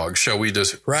Sea Dogs. Shall we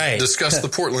just discuss the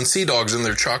Portland Sea Dogs and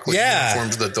their chocolate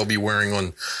uniforms that they'll be wearing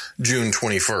on June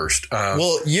 21st?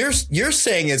 Well, you're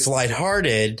saying it's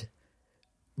lighthearted,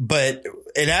 but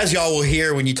as y'all will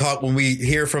hear when we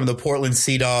hear from the Portland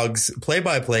Sea Dogs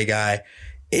play-by-play guy,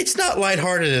 It's not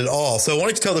lighthearted at all. So I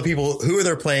wanted to tell the people who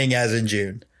they're playing as in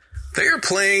June. They are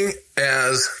playing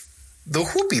as the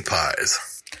Whoopie Pies.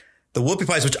 The Whoopie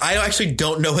Pies, which I actually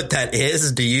don't know what that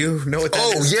is. Do you know what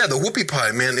that is? Oh, yeah, the Whoopie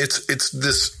Pie, man. It's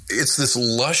this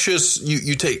luscious,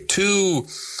 you take two,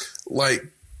 like,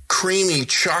 creamy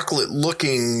chocolate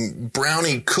looking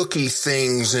brownie cookie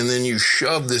things, and then you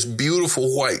shove this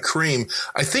beautiful white cream.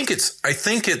 I think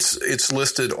it's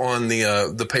listed on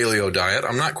the paleo diet.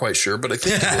 I'm not quite sure, but I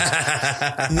think it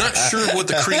is. Not sure what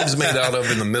the cream's made out of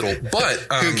in the middle, but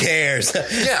who cares?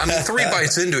 Yeah, I mean, 3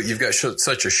 bites into it, you've got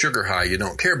such a sugar high, you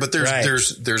don't care. But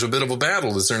there's a bit of a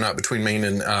battle, is there not, between Maine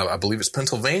and I believe it's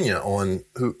Pennsylvania on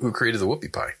who created the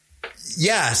Whoopie Pie.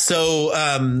 Yeah. So,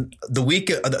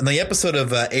 the episode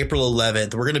of April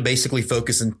 11th, we're going to basically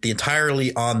focus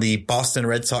entirely on the Boston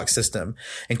Red Sox system,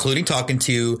 including talking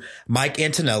to Mike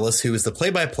Antonellis, who is the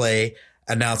play-by-play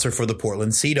announcer for the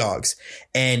Portland Sea Dogs.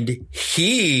 And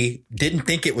he didn't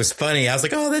think it was funny. I was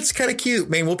like, oh, that's kind of cute.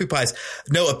 Maine Whoopie Pies.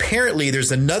 No, apparently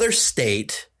there's another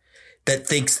state that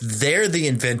thinks they're the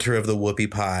inventor of the Whoopie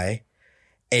Pie,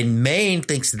 and Maine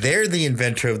thinks they're the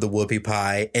inventor of the Whoopie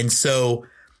Pie. And so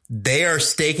they are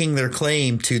staking their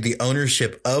claim to the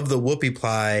ownership of the Whoopie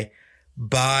Pie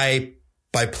by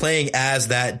playing as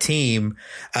that team,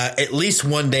 at least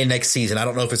one day next season. I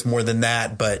don't know if it's more than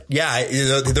that, but yeah,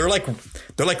 they're like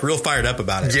real fired up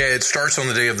about it. Yeah, it starts on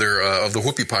the day of of the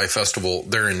Whoopie Pie Festival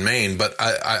there in Maine. But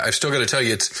I still got to tell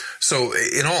you, so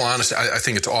in all honesty, I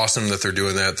think it's awesome that they're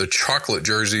doing that. The chocolate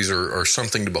jerseys are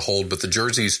something to behold, but the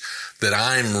jerseys that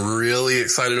I'm really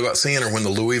excited about seeing are when the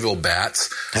Louisville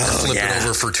Bats are flipping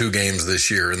over for 2 games this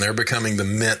year, and they're becoming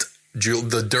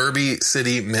the Derby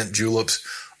City Mint Juleps.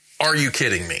 Are you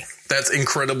kidding me? That's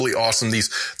incredibly awesome.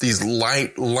 These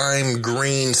light lime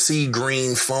green, sea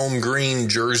green, foam green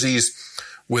jerseys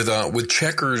with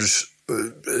checkers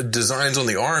designs on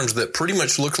the arms that pretty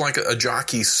much look like a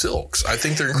jockey's silks. I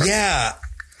think they're incredible. Yeah,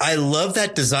 I love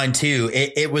that design too.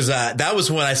 It was that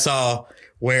was when I saw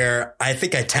where I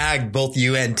think I tagged both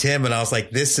you and Tim, and I was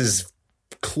like, this is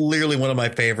clearly one of my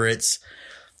favorites.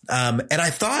 And I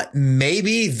thought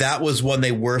maybe that was one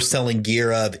they were selling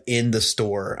gear of in the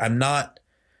store. I'm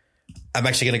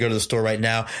actually going to go to the store right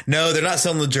now. No, they're not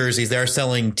selling the jerseys. They're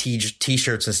selling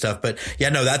t-shirts and stuff. But yeah,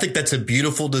 no, I think that's a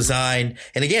beautiful design.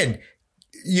 And again,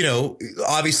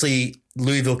 obviously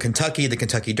Louisville, Kentucky, the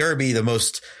Kentucky Derby, one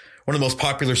of the most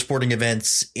popular sporting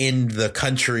events in the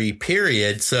country,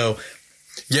 period. So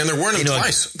yeah, and they're wearing them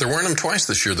twice. They're wearing them twice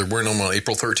this year. They're wearing them on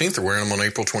April 13th. They're wearing them on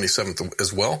April 27th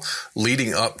as well,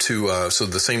 leading up to so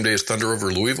the same day as Thunder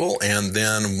over Louisville, and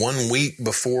then 1 week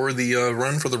before the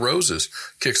Run for the Roses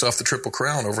kicks off the Triple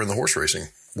Crown over in the horse racing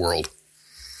world.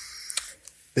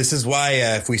 This is why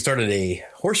if we started a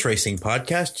horse racing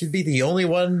podcast, you'd be the only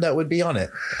one that would be on it.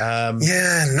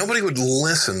 Yeah, nobody would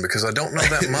listen because I don't know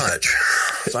that much.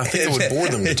 So I think it would bore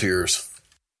them to tears.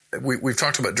 We've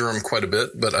talked about Durham quite a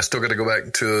bit, but I still got to go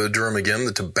back to Durham again,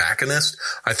 the Tobacconist.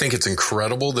 I think it's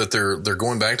incredible that they're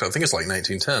going back to, I think it's like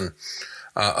 1910.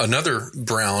 Another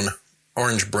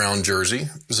orange brown jersey.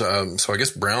 So I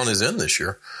guess brown is in this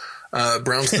year.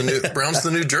 Brown's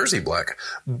the new Jersey black.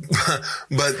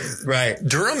 But right.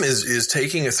 Durham is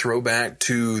taking a throwback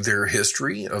to their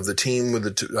history of the team with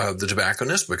the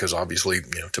Tobacconist, because obviously,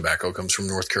 tobacco comes from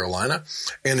North Carolina.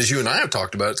 And as you and I have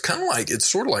talked about,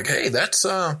 it's sort of like, hey, that's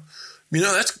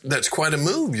quite a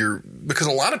move. Because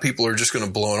a lot of people are just going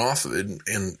to blow it off and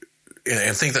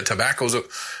think that tobacco's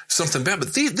something bad.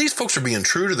 But these folks are being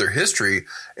true to their history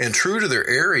and true to their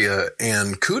area,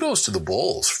 and kudos to the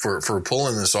Bulls for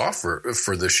pulling this off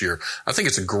for this year. I think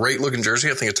it's a great looking jersey.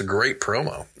 I think it's a great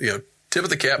promo. Tip of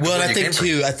the cap. Well, and I think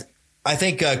too, I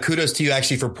think kudos to you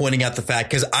actually for pointing out the fact,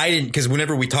 because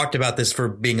whenever we talked about this for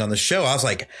being on the show, I was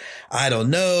like, I don't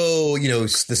know,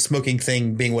 the smoking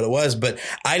thing being what it was, but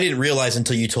I didn't realize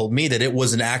until you told me that it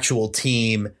was an actual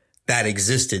team that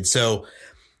existed. So,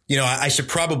 I should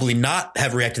probably not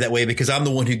have reacted that way, because I'm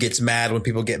the one who gets mad when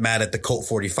people get mad at the Colt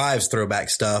 45s throwback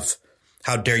stuff.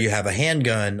 How dare you have a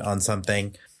handgun on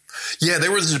something? Yeah, they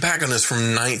were the Tobacconists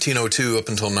from 1902 up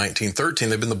until 1913.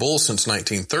 They've been the Bulls since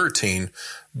 1913.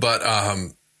 But, I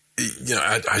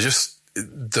just,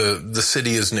 the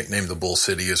city is nicknamed the Bull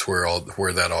City, is where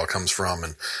that all comes from.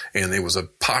 And it was a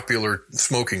popular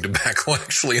smoking tobacco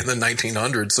actually in the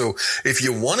 1900s. So if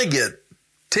you want to get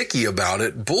ticky about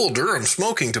it, Bull Durham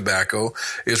smoking tobacco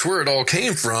is where it all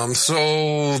came from.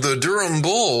 So the Durham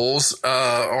Bulls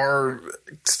are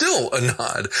still a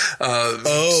nod.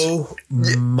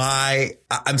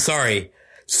 I'm sorry.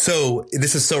 So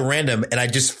this is so random. And I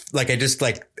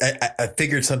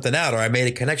figured something out, or I made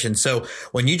a connection. So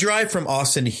when you drive from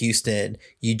Austin to Houston,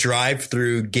 you drive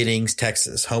through Giddings,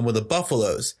 Texas, home of the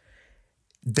Buffaloes.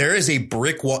 There is a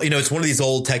brick wall. It's one of these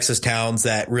old Texas towns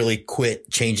that really quit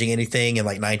changing anything in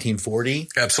like 1940.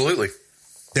 Absolutely.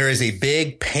 There is a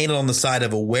big painted on the side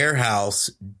of a warehouse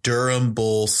Durham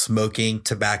Bull smoking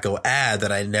tobacco ad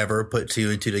that I never put two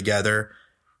and two together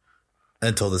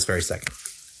until this very second.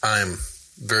 I'm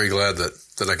very glad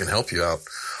that I can help you out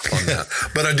on that.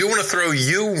 But I do want to throw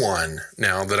you one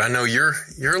now that I know you're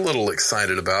a little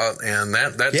excited about, and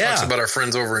that talks about our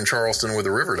friends over in Charleston with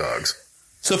the River Dogs.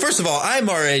 So first of all, I'm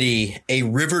already a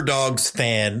River Dogs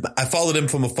fan. I followed him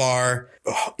from afar.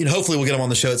 Hopefully we'll get them on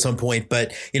the show at some point,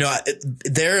 but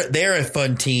they're a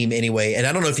fun team anyway. And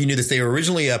I don't know if you knew this. They were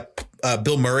originally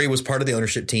Bill Murray was part of the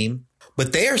ownership team,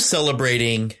 but they are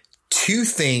celebrating two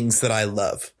things that I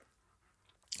love.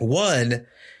 One,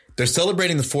 they're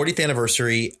celebrating the 40th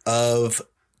anniversary of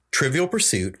Trivial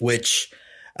Pursuit, which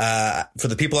for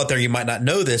the people out there, you might not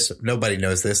know this. Nobody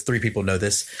knows this. 3 people know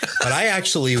this. But I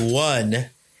actually won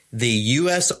the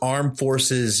U.S. Armed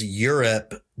Forces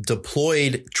Europe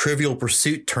deployed Trivial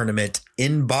Pursuit tournament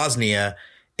in Bosnia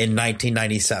in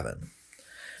 1997.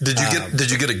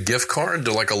 Did you get a gift card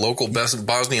to like a local best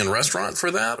Bosnian restaurant for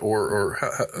that, or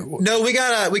no? We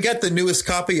got the newest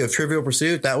copy of Trivial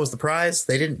Pursuit. That was the prize.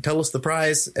 They didn't tell us the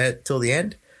prize till the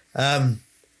end.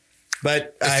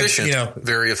 But efficient,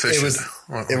 very efficient.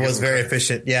 It was very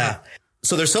efficient. Yeah.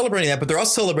 So they're celebrating that, but they're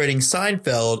also celebrating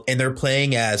Seinfeld, and they're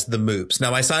playing as the Moops.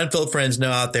 Now, my Seinfeld friends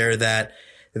know out there that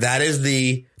is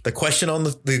the question on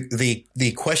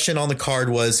the question on the card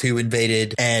was who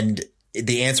invaded, and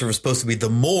the answer was supposed to be the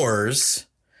Moors,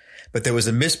 but there was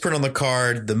a misprint on the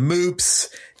card. The Moops.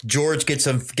 George gets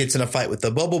in a fight with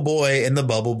the Bubble Boy, and the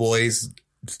Bubble Boy's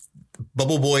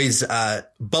bubble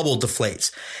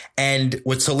deflates. And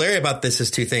what's hilarious about this is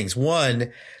two things.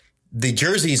 One, the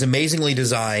jersey is amazingly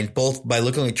designed, both by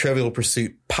looking like Trivial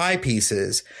Pursuit pie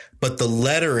pieces, but the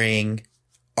lettering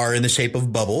are in the shape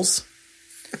of bubbles.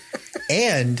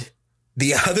 And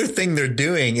the other thing they're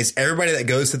doing is everybody that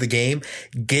goes to the game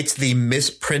gets the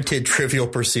misprinted Trivial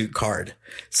Pursuit card.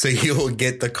 So you will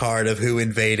get the card of who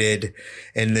invaded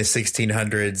in the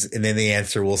 1600s, and then the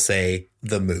answer will say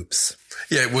the Moops.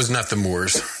 Yeah, it was not the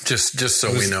Moors. Just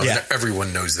so we know. Yeah.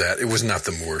 Everyone knows that. It was not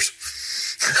the Moors.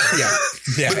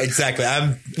 Yeah, exactly.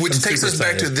 Which takes us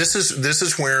back to this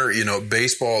is where,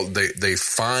 baseball, they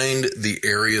find the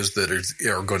areas that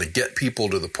are going to get people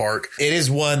to the park. It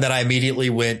is one that I immediately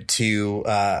went to.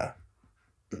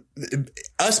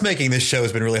 Us making this show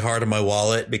has been really hard on my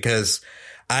wallet because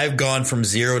I've gone from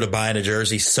zero to buying a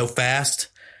jersey so fast.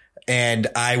 And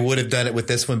I would have done it with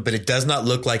this one, but it does not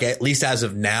look like, at least as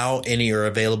of now, any are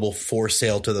available for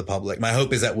sale to the public. My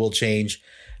hope is that will change,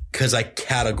 because I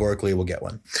categorically will get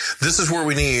one. This is where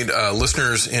we need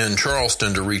listeners in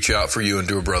Charleston to reach out for you and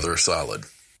do a brother a solid.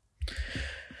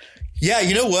 Yeah,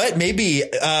 you know what? Maybe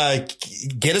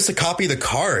get us a copy of the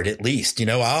card at least.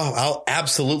 I'll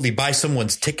absolutely buy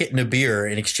someone's ticket and a beer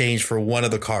in exchange for one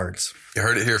of the cards. You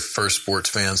heard it here first, sports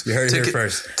fans. You heard it here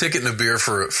first. Ticket and a beer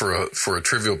for a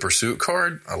Trivial Pursuit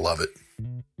card. I love it.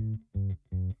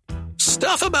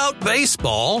 Stuff about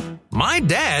baseball my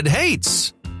dad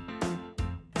hates.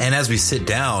 And as we sit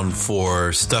down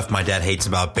for stuff my dad hates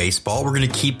about baseball, we're going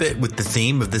to keep it with the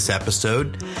theme of this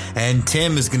episode. And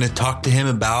Tim is going to talk to him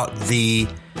about the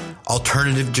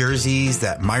alternative jerseys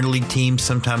that minor league teams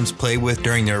sometimes play with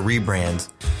during their rebrands.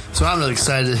 So I'm really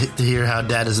excited to hear how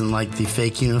Dad doesn't like the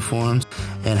fake uniforms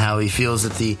and how he feels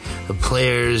that the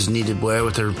players need to wear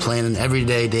what they're playing in every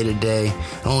day, day to day.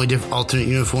 Only different alternate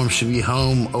uniforms should be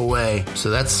home, away. So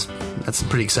that's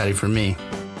pretty exciting for me.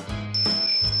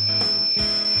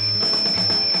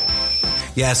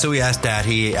 Yeah, so we asked Dad.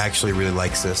 He actually really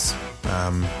likes this.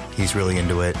 He's really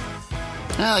into it.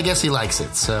 Well, I guess he likes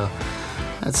it. So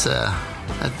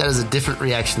that is a different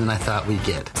reaction than I thought we'd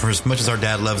get. For as much as our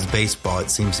dad loves baseball,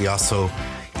 it seems he also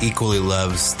equally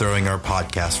loves throwing our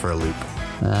podcast for a loop.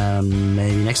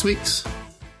 Maybe next week's.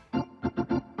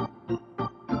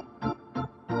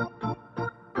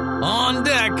 On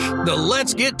deck, the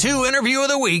Let's Get To interview of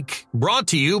the week, brought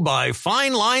to you by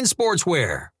Fine Line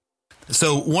Sportswear.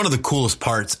 So one of the coolest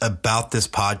parts about this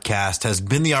podcast has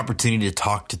been the opportunity to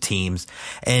talk to teams.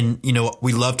 And,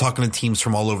 we love talking to teams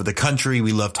from all over the country.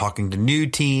 We love talking to new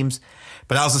teams.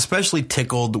 But I was especially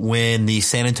tickled when the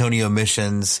San Antonio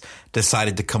Missions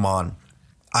decided to come on.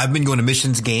 I've been going to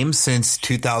Missions games since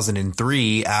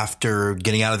 2003. After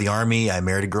getting out of the Army, I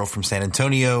married a girl from San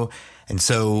Antonio. And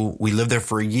so we lived there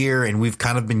for a year, and we've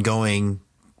kind of been going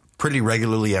pretty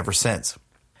regularly ever since.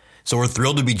 So we're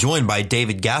thrilled to be joined by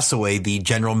David Gassaway, the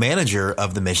general manager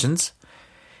of the Missions.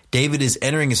 David is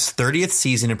entering his 30th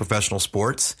season in professional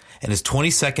sports and is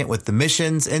 22nd with the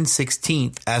Missions and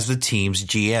 16th as the team's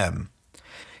GM.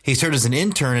 He served as an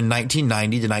intern in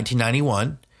 1990 to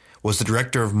 1991, was the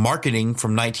director of marketing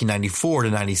from 1994 to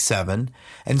 97,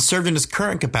 and served in his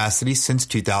current capacity since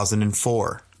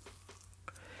 2004.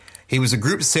 He was a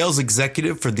group sales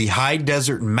executive for the High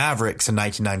Desert Mavericks in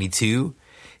 1992,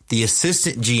 the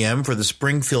assistant GM for the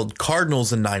Springfield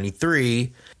Cardinals in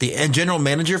 93, the general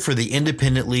manager for the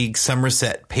Independent League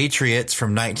Somerset Patriots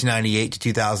from 1998 to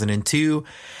 2002,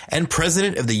 and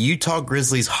president of the Utah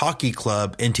Grizzlies Hockey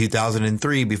Club in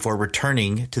 2003 before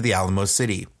returning to the Alamo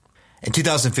City. In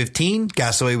 2015,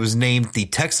 Gassaway was named the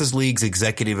Texas League's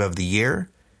Executive of the Year.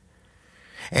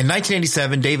 In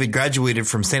 1987, David graduated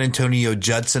from San Antonio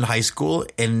Judson High School.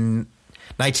 In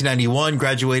 1991,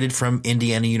 graduated from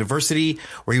Indiana University,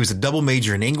 where he was a double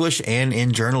major in English and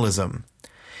in journalism.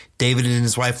 David and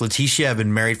his wife Leticia have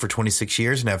been married for 26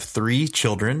 years and have 3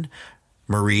 children,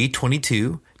 Marie,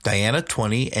 22, Diana,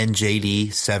 20, and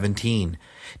JD, 17.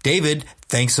 David,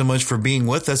 thanks so much for being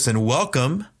with us, and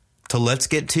welcome to Let's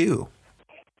Get To.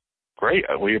 Great.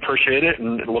 We appreciate it,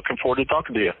 and looking forward to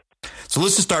talking to you. So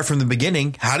let's just start from the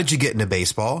beginning. How did you get into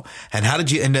baseball, and how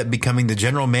did you end up becoming the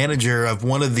general manager of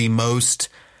one of the most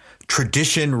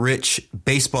tradition-rich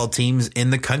baseball teams in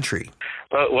the country?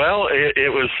 Well, it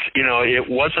was, it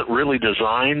wasn't really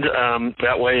designed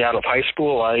that way out of high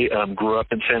school. I grew up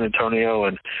in San Antonio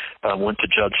and went to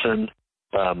Judson,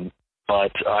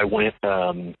 but I went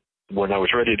when I was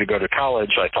ready to go to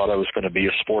college. I thought I was going to be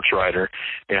a sports writer,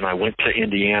 and I went to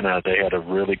Indiana. They had a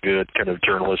really good kind of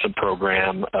journalism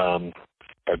program,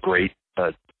 a great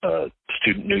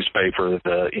student newspaper,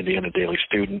 the Indiana Daily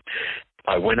Student.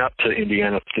 I went up to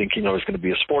Indiana thinking I was going to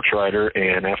be a sports writer,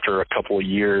 and after a couple of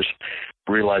years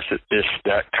realized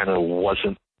that kind of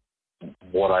wasn't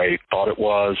what I thought it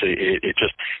was.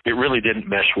 It really didn't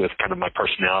mesh with kind of my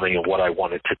personality and what I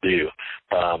wanted to do.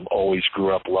 Always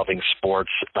grew up loving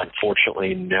sports.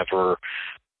 Unfortunately, never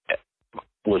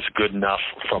was good enough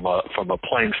from a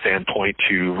playing standpoint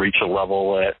to reach a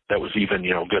level that was even,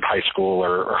 good high school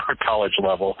or college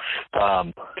level.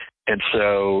 And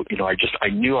so, I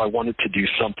knew I wanted to do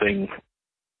something,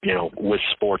 with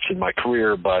sports in my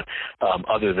career, but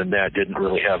other than that, didn't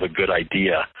really have a good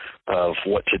idea of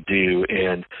what to do.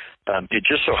 And it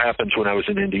just so happens when I was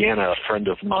in Indiana, a friend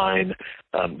of mine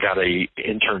got a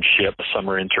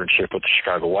summer internship with the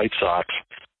Chicago White Sox,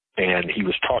 and he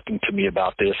was talking to me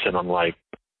about this, and I'm like,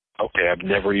 okay, I've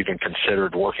never even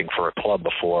considered working for a club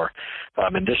before.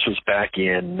 And this was back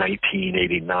in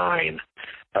 1989.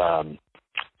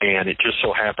 And it just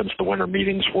so happens the winter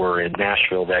meetings were in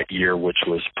Nashville that year, which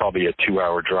was probably a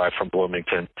 2-hour drive from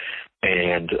Bloomington.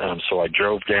 And so I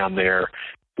drove down there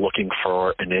looking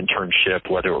for an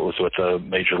internship, whether it was with a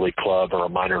major league club or a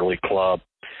minor league club.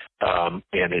 And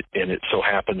it so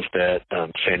happens that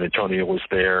San Antonio was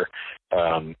there.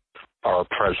 Our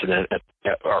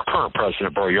current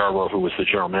president, Bo Yarbrough, who was the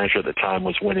general manager at the time,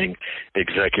 was winning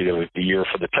Executive of the Year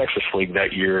for the Texas League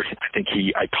that year. I think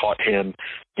I caught him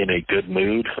in a good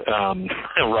mood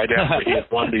right after he had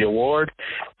won the award.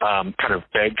 Kind of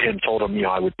begged him, told him,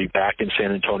 I would be back in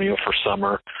San Antonio for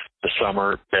the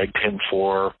summer, begged him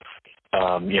for,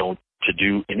 to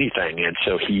do anything. And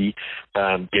so he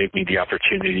gave me the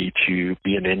opportunity to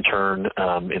be an intern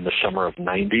in the summer of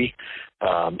 90.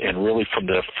 And really from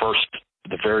the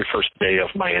very first day of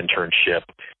my internship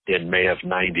in May of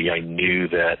 90, I knew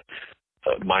that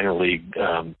minor league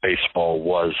baseball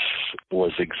was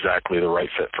exactly the right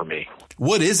fit for me.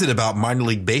 What is it about minor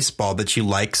league baseball that you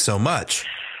like so much?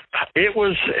 It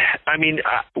was,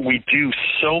 we do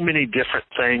so many different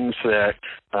things that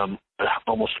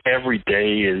almost every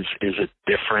day is a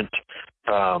different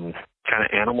kind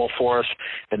of animal for us,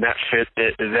 and that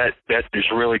is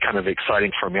really kind of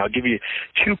exciting for me. I'll give you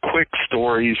 2 quick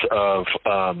stories of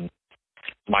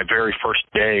my very first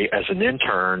day as an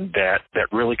intern that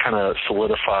really kind of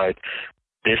solidified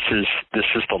this is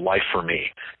the life for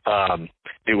me.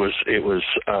 It was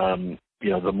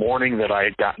the morning that I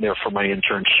had gotten there for my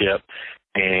internship,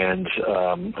 and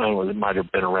I don't know, it might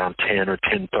have been around 10 or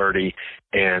 10:30,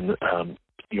 and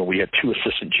we had 2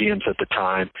 assistant GMs at the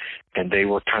time, and they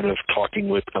were kind of talking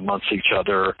amongst each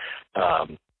other.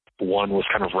 One was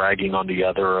kind of ragging on the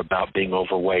other about being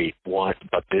overweight.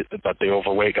 But the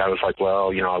overweight guy was like,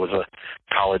 well, I was a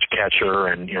college catcher,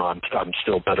 and I'm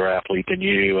still a better athlete than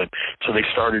you. And so they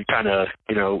started kind of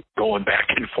going back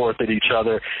and forth at each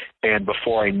other. And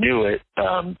before I knew it,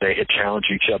 they had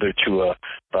challenged each other to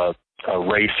a a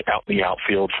race out in the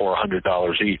outfield for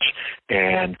 $100 each.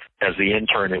 And as the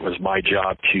intern, it was my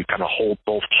job to kind of hold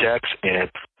both checks and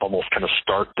almost kind of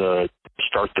start the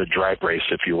drag race,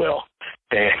 if you will.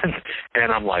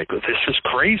 And I'm like, this is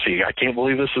crazy. I can't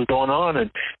believe this is going on.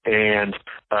 And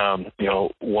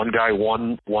one guy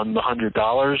won the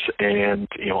 $100, and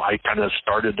I kind of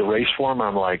started the race for him.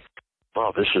 I'm like,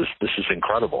 wow, this is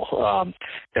incredible.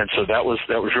 And so that was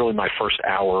really my first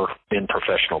hour in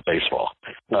professional baseball.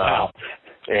 Wow.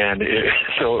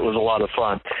 So it was a lot of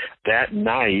fun. That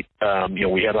night,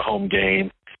 we had a home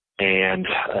game, and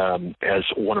as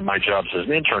one of my jobs as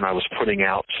an intern, I was putting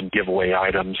out some giveaway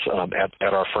items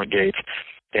at our front gates.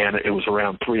 And it was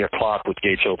around 3 o'clock with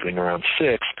gates opening around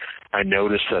 6. I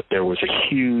noticed that there was a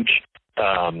huge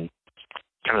kind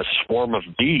of swarm of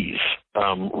bees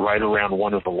right around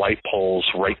one of the light poles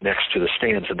right next to the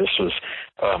stands, and this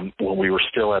was when we were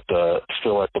still at the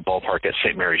ballpark at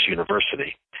St. Mary's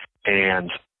University, and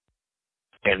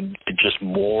just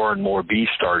more and more bees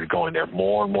started going there,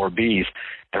 more and more bees,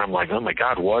 and I'm like, oh my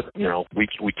God, what?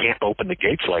 We can't open the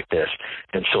gates like this,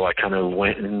 and so I kind of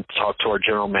went and talked to our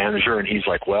general manager, and he's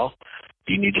like, well,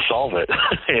 you need to solve it.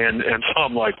 and so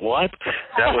I'm like, what?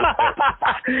 That was,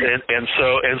 and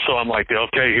so I'm like,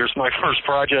 okay, here's my first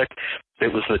project.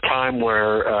 It was the time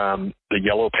where the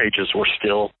Yellow Pages were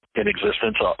still in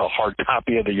existence, a hard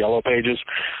copy of the Yellow Pages.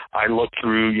 I looked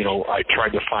through, I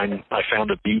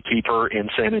found a beekeeper in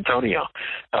San Antonio,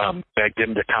 begged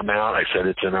him to come out. I said,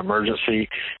 it's an emergency.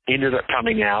 He ended up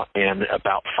coming out, and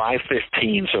about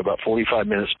 5:15, so about 45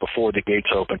 minutes before the gates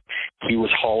opened, he was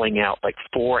hauling out like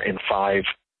 4 and 5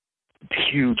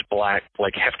 huge black,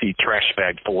 like hefty trash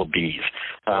bag full of bees.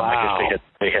 Wow. I guess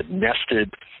they had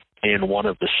nested in one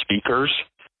of the speakers.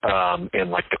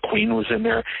 And like the queen was in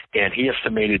there, and he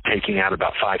estimated taking out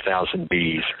about 5,000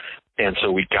 bees. And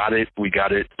so we got it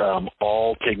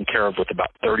all taken care of with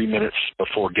about 30 minutes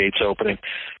before gates opening.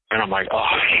 And I'm like, oh,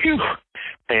 phew.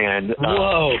 And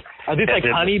whoa, are these like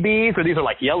honeybees, or these are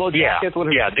like yellow jackets?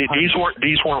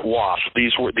 These weren't wasps.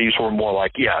 These were more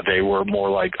like they were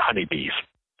more like honeybees.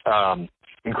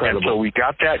 Incredible. And so we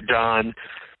got that done.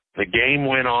 The game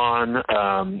went on.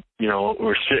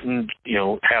 We're sitting,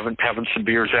 having some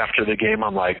beers after the game.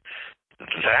 I'm like,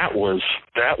 that was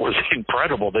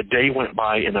incredible. The day went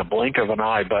by in a blink of an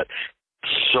eye, but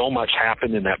so much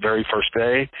happened in that very first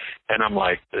day, and I'm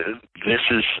like, this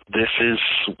is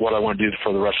what I want to do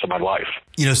for the rest of my life.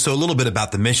 So a little bit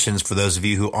about the Missions for those of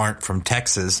you who aren't from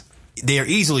Texas. They are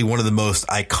easily one of the most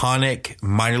iconic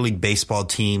minor league baseball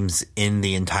teams in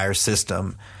the entire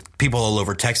system. People all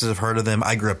over Texas have heard of them.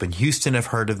 I grew up in Houston, have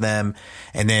heard of them.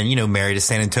 And then, married a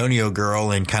San Antonio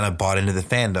girl and kind of bought into the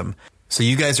fandom. So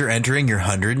you guys are entering your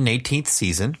 118th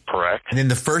season. Correct. And then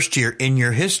the first year in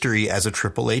your history as a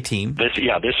AAA team. This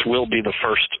will be the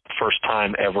first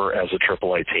time ever as a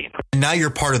AAA team. And now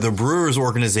you're part of the Brewers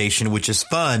organization, which is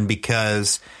fun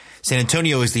because San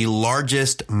Antonio is the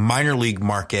largest minor league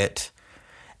market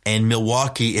and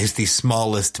Milwaukee is the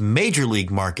smallest major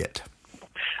league market.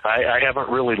 I haven't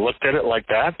really looked at it like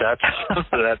that. That's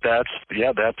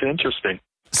interesting.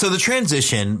 So the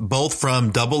transition both from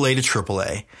AA to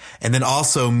AAA and then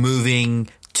also moving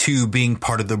to being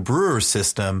part of the Brewers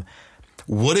system,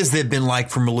 what has it been like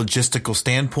from a logistical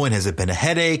standpoint? Has it been a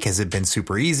headache? Has it been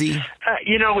super easy?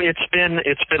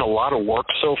 It's been a lot of work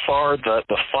so far.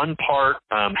 The fun part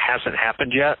hasn't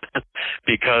happened yet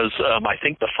because I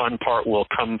think the fun part will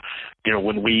come,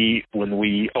 when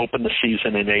we open the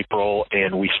season in April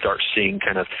and we start seeing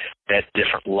kind of that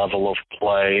different level of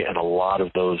play and a lot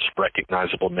of those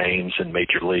recognizable names in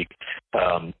Major League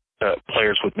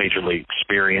players with Major League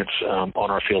experience on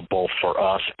our field, both for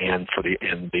us and for the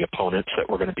opponents that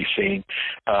we're going to be seeing.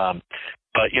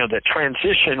 But the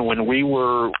transition when we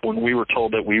were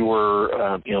told that we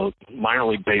were minor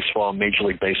league baseball and Major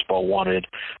League Baseball wanted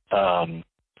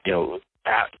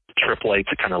at AAA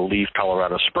to kind of leave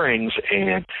Colorado Springs,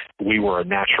 and we were a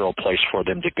natural place for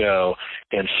them to go,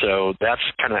 and so that's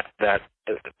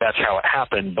how it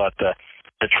happened. But the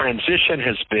transition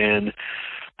has been.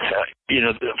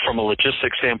 From a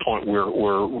logistics standpoint,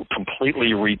 we're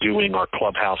completely redoing our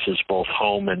clubhouses, both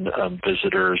home and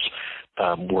visitors.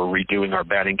 We're redoing our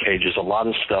batting cages, a lot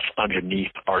of stuff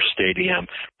underneath our stadium,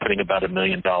 putting about $1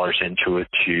 million into it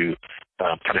to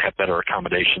kind of have better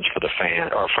accommodations for the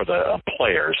for the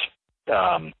players.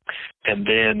 And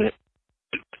then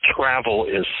travel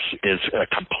is a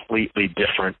completely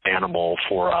different animal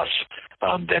for us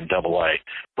than AA.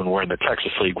 When we're in the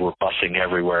Texas League, we're busing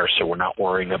everywhere, so we're not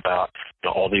worrying about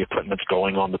all the equipment's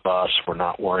going on the bus. We're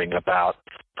not worrying about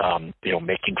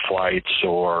making flights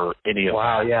or any of that.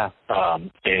 Wow, yeah.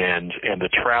 And the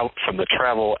from the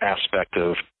travel aspect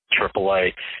of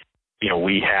AAA,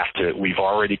 we've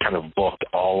already kind of booked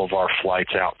all of our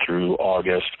flights out through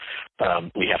August.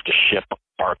 We have to ship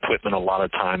our equipment a lot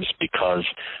of times because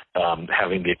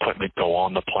having the equipment go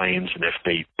on the planes, and if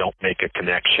they don't make a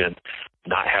connection,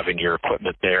 not having your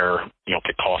equipment there,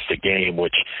 could cost a game,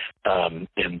 which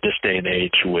in this day and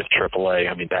age with AAA,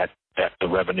 I mean, that the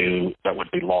revenue that would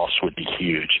be lost would be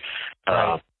huge.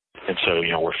 Right. And so,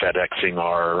 we're FedExing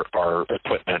our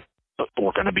equipment.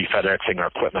 We're going to be FedExing our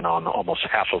equipment on almost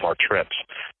half of our trips.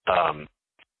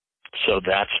 So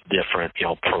that's different,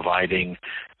 providing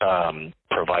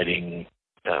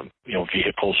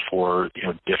vehicles for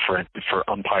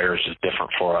umpires is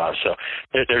different for us. So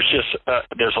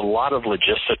there's a lot of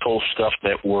logistical stuff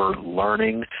that we're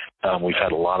learning. We've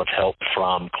had a lot of help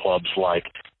from clubs like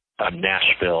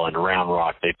Nashville and Round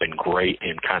Rock. They've been great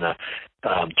in kind of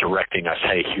directing us,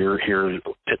 hey, here are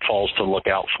pitfalls to look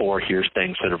out for. Here's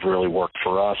things that have really worked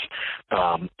for us.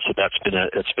 So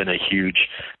it's been a huge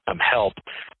help.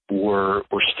 We're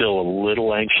still a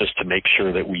little anxious to make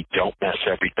sure that we don't mess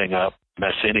anything up,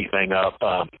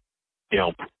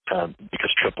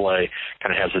 because AAA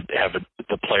kind of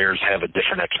the players have a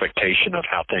different expectation of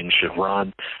how things should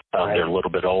run. Right. They're a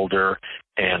little bit older,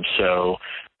 and so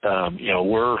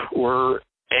we're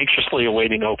anxiously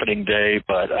awaiting opening day,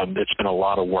 but it's been a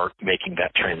lot of work making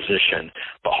that transition.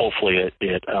 But hopefully it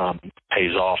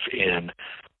pays off in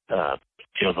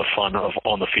the fun of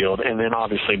on the field, and then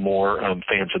obviously more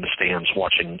fans in the stands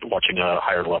watching a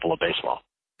higher level of baseball.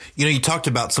 You talked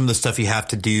about some of the stuff you have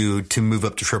to do to move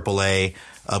up to AAA,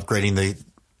 upgrading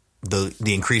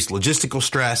the increased logistical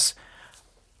stress,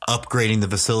 upgrading the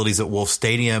facilities at Wolf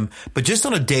Stadium. But just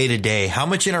on a day-to-day, how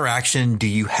much interaction do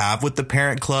you have with the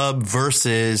parent club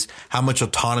versus how much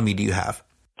autonomy do you have?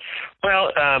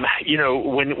 Well,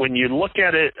 when you look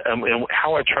at it, and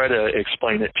how I try to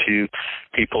explain it to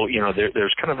people,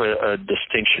 there's kind of a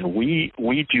distinction.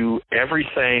 We do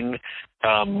everything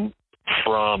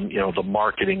from the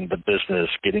marketing, the business,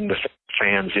 getting the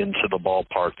fans into the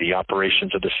ballpark, the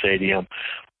operations of the stadium,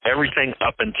 everything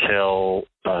up until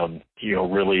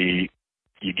really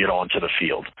you get onto the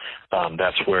field.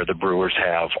 That's where the Brewers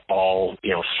have all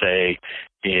say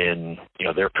in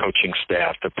their coaching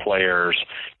staff, the players,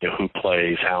 who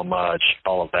plays, how much,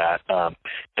 all of that.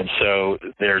 And so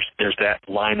there's that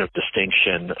line of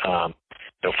distinction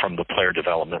from the player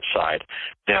development side.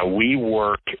 Now we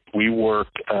work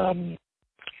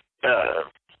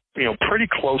pretty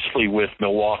closely with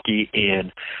Milwaukee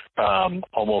in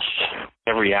almost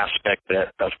every aspect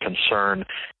of concern,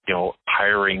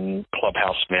 hiring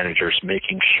clubhouse managers,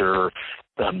 making sure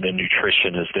the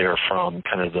nutrition is there from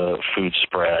kind of the food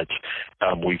spreads.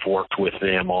 We've worked with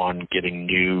them on getting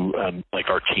new, like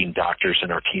our team doctors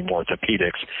and our team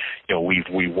orthopedics.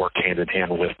 We work hand in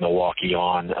hand with Milwaukee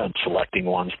on selecting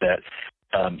ones that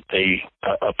they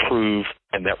approve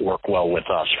and that work well with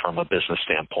us from a business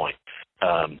standpoint.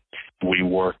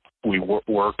 We're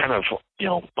kind of,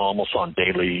 almost on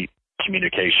daily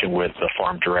communication with the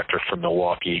farm director from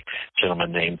Milwaukee, a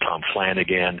gentleman named Tom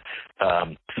Flanagan,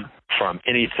 from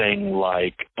anything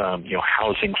like,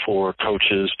 housing for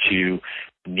coaches to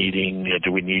needing,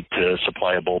 do we need to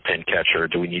supply a bullpen catcher?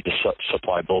 Do we need to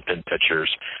supply bullpen pitchers?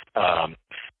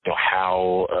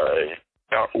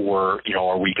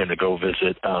 Are we going to go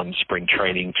visit spring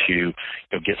training to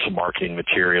get some marketing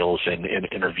materials and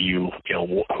interview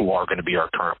who are going to be our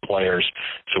current players,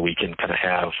 so we can kind of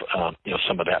have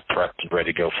some of that prepped and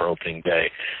ready to go for opening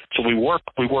day. So we work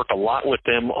a lot with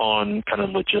them on kind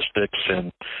of logistics,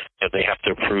 and they have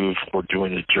to approve. We're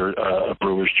doing a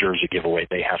Brewers jersey giveaway.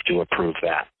 They have to approve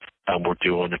that. We're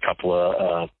doing a couple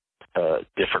of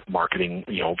different marketing,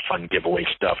 fun giveaway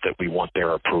stuff that we want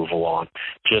their approval on.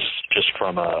 Just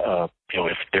from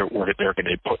if they're going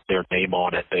to put their name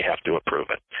on it, they have to approve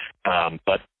it.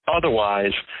 But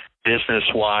otherwise,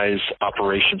 business-wise,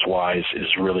 operations-wise, is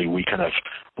really we kind of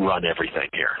run everything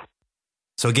here.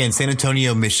 So again, San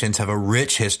Antonio Missions have a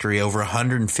rich history, over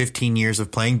 115 years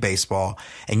of playing baseball,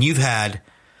 and you've had,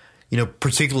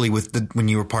 particularly when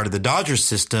you were part of the Dodgers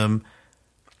system,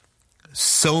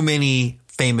 so many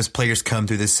famous players come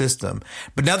through this system.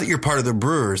 But now that you're part of the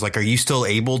Brewers, are you still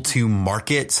able to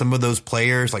market some of those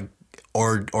players?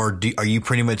 Or are you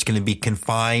pretty much going to be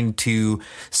confined to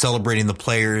celebrating the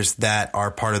players that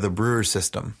are part of the Brewers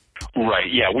system?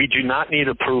 Right. Yeah, we do not need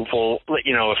approval.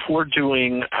 If we're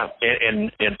doing,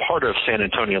 and part of San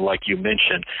Antonio, like you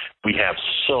mentioned, we have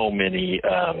so many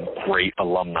great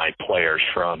alumni players,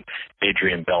 from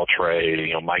Adrian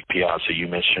Beltre, Mike Piazza, you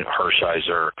mentioned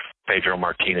Hershiser, Pedro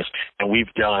Martinez, and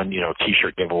we've done,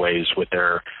 T-shirt giveaways with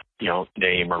their,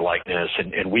 name or likeness,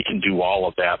 and we can do all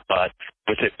of that. But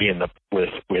with it being with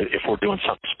if we're doing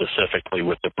something specifically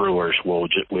with the Brewers, we'll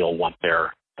want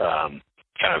their kind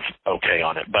of okay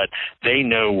on it. But they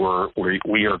know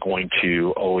we are going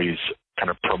to always kind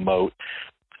of promote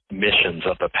missions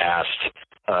of the past.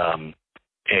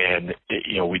 And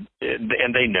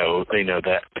they know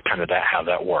that kind of how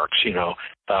that works. In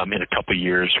a couple of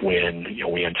years when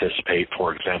we anticipate,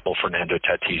 for example, Fernando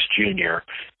Tatis Jr.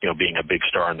 Being a big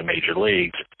star in the major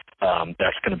leagues,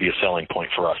 that's going to be a selling point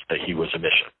for us that he was a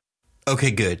mission.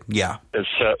 Okay, good. Yeah.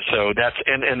 So that's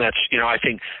and that's I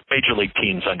think major league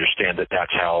teams understand that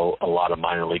that's how a lot of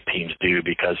minor league teams do,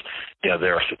 because the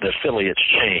affiliates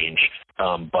change,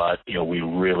 but we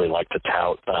really like to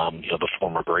tout the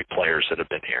former great players that have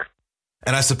been here.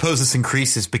 And I suppose this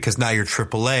increases because now you're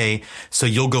AAA, so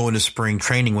you'll go into spring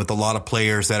training with a lot of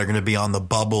players that are going to be on the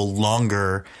bubble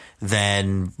longer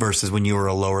than versus when you were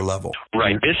a lower level.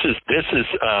 Right. This is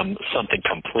something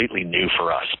completely new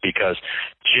for us, because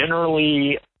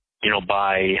generally,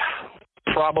 by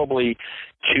probably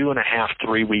 2.5,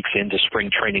 3 weeks into spring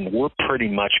training, we're pretty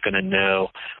much going to know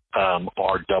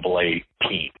our AA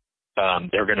team.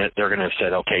 They're gonna say,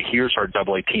 okay, here's our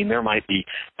AA team. There might be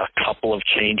a couple of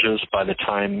changes by the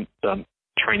time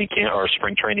training camp or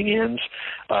spring training ends,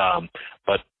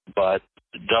 but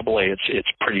AA, it's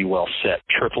pretty well set.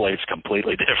 AAA is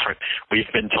completely different.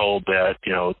 We've been told that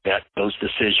that those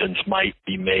decisions might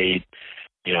be made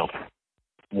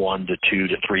 1 to 2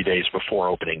 to 3 days before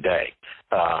opening day,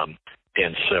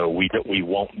 and so we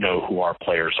won't know who our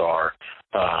players are,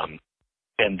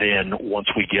 and then once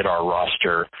we get our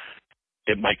roster,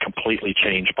 it might completely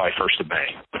change by 1st of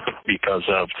May because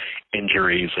of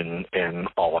injuries and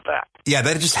all of that. Yeah,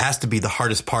 that just has to be the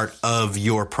hardest part of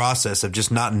your process of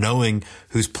just not knowing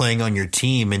who's playing on your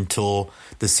team until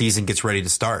the season gets ready to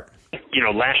start.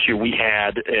 Last year we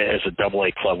had, as a AA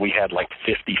club, we had like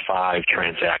 55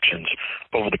 transactions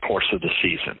over the course of the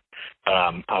season.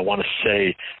 I want to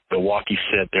say Milwaukee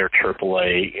said their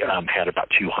AAA had about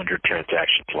 200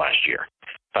 transactions last year.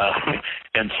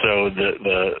 And so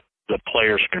the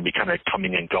players are going to be kind of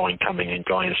coming and going,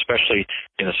 especially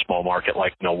in a small market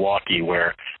like Milwaukee,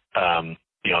 where a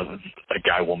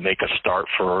guy will make a start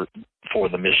for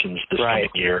the Missions this coming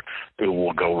year, who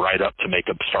will go right up to make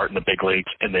a start in the big leagues,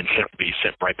 and then be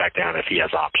sent right back down if he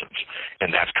has options.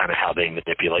 And that's kind of how they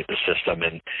manipulate the system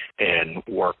and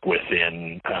work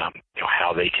within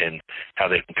how they can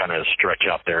kind of stretch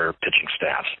out their pitching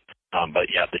staffs. But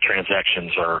yeah, the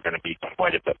transactions are going to be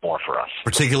quite a bit more for us.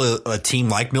 Particularly a team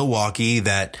like Milwaukee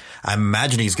that I'm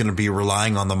imagining is going to be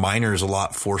relying on the minors a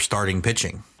lot for starting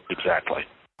pitching. Exactly.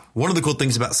 One of the cool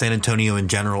things about San Antonio in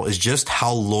general is just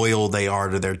how loyal they are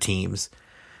to their teams.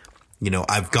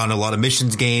 I've gone to a lot of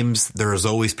Missions games. There is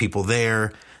always people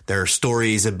there. There are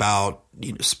stories about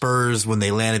Spurs when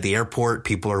they land at the airport.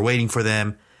 People are waiting for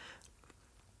them.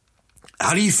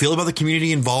 How do you feel about the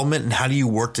community involvement, and how do you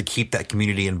work to keep that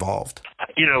community involved?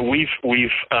 We've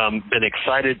been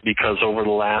excited because over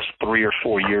the last 3 or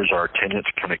 4 years, our attendance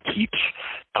kind of keeps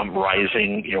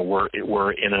rising.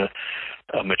 We're in a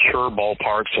mature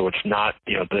ballpark, so it's not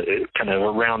the kind of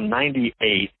around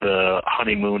 98. The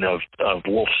honeymoon of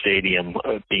Wolf Stadium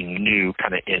being new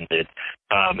kind of ended,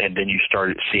 and then you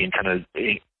started seeing kind of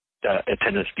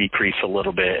attendance decrease a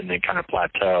little bit and then kind of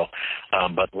plateau.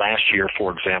 But last year,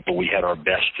 for example, we had our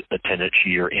best attendance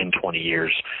year in 20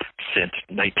 years since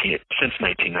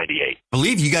 1998. I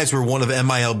believe you guys were one of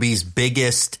MILB's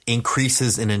biggest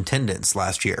increases in attendance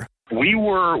last year. We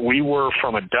were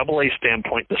from a AA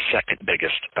standpoint the second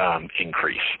biggest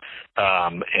increase,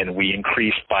 and we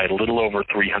increased by a little over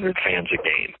 300 fans a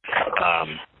game.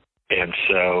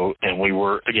 And we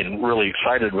were, again, really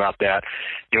excited about that.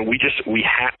 We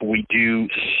do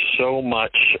so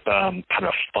much kind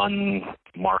of fun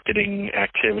marketing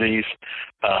activities,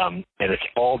 and it's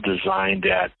all designed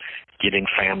at getting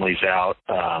families out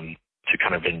to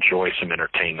kind of enjoy some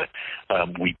entertainment.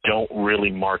 We don't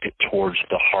really market towards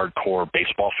the hardcore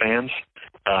baseball fans.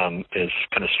 As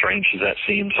kind of strange as that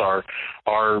seems, our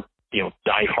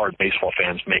diehard baseball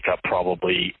fans make up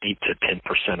probably 8 to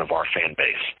 10% of our fan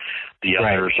base. The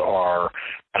others are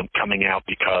coming out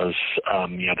because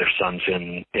their son's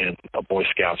in a Boy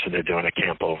Scouts and they're doing a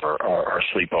camp over or a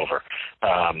sleepover.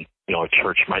 a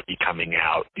church might be coming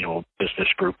out, business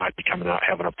group might be coming out,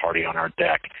 having a party on our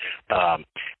deck.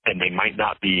 And they might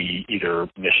not be either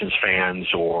Missions fans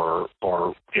or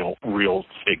real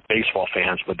big baseball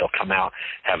fans, but they'll come out,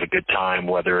 have a good time,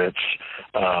 whether it's,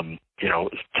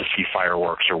 to see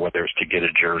fireworks or whether it's to get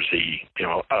a jersey,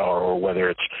 or whether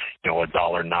it's, a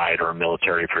dollar night or a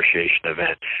military appreciation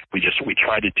event. We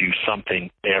try to do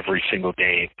something every single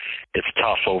game. It's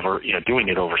tough doing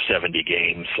it over 70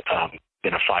 games,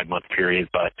 in a 5-month period,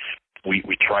 but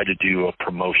we try to do a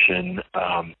promotion,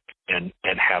 and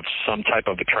have some type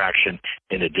of attraction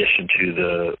in addition to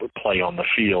the play on the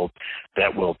field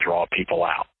that will draw people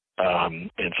out.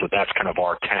 And so that's kind of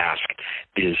our task,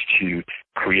 is to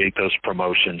create those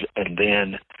promotions and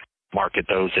then market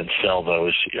those and sell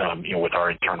those, with our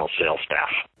internal sales staff.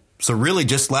 So really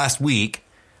just last week,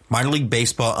 Minor League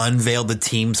Baseball unveiled the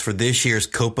teams for this year's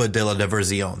Copa de la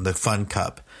Diversión, the Fun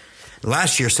Cup.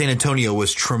 Last year, San Antonio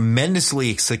was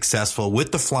tremendously successful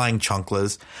with the Flying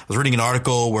Chunklas. I was reading an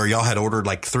article where y'all had ordered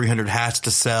like 300 hats to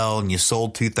sell and you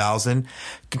sold 2,000. Can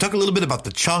you talk a little bit about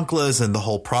the Chunklas and the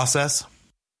whole process?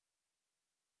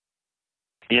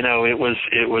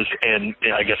 It was, and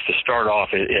I guess to start off,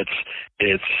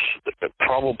 it's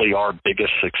probably our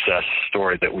biggest success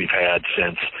story that we've had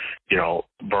since,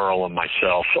 Burl and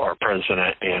myself, our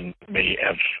president, and me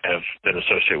have been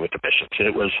associated with the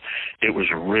Missions. It was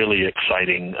really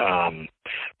exciting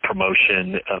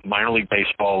promotion. Minor League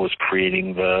Baseball was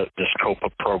creating this Copa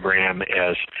program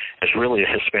as really a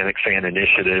Hispanic fan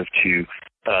initiative to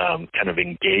kind of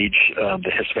engage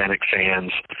the Hispanic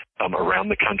fans around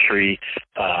the country,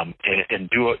 and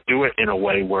do it in a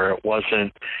way where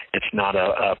it's not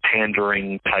a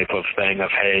pandering type of thing of,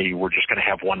 hey, we're just going to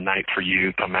have one night for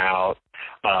you, come out.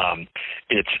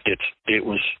 It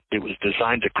was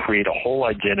designed to create a whole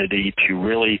identity to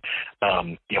really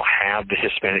have the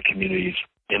Hispanic community's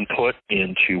input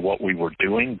into what we were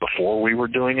doing before we were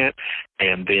doing it,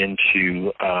 and then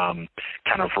to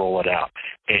kind of roll it out.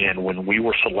 And when we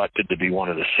were selected to be one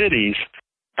of the cities,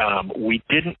 we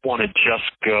didn't want to just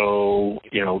go,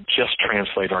 just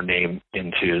translate our name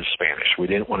into Spanish. We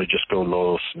didn't want to just go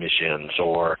Los Missions,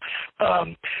 or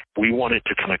we wanted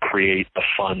to kind of create a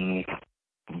fun,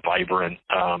 vibrant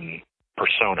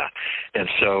persona. And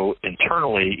so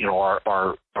internally,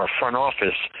 our front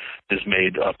office is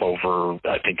made up over,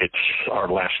 I think our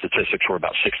last statistics were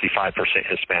about 65%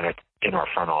 Hispanic in our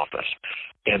front office.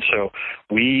 And so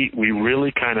we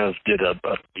really kind of did a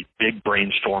big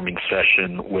brainstorming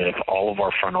session with all of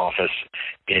our front office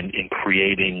in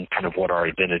creating kind of what our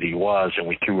identity was, and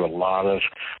we threw a lot of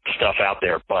stuff out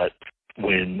there. But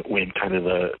when kind of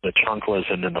the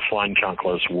Chunklas and then the Flying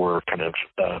Chunklas were kind of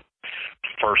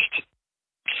first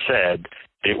said,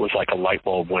 it was like a light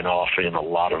bulb went off in a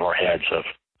lot of our heads of,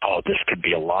 oh, this could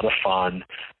be a lot of fun.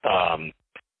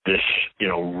 This,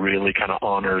 really kind of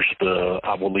honors the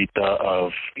abuelita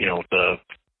of, the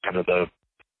kind of the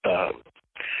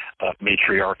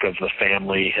matriarch of the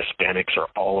family. Hispanics are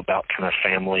all about kind of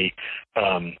family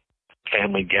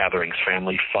gatherings,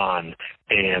 family fun,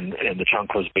 and the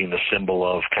Chunklas being the symbol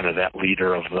of kind of that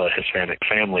leader of the Hispanic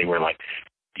family. We're like,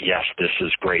 yes, this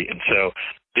is great. And so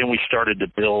then we started to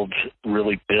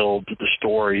really build the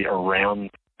story around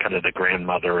kind of the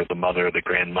grandmother, the mother, the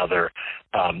grandmother,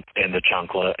 and the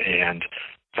Chunkla, and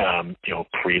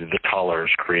created the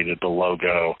colors, created the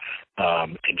logo,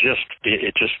 and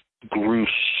it just grew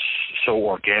so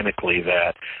organically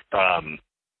that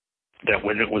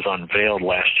when it was unveiled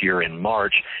last year in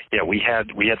March, we had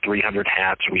 300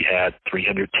 hats, we had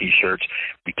 300 T-shirts.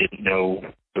 We didn't know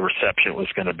the reception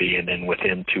was going to be, and then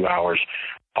within 2 hours,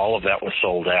 all of that was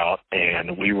sold out,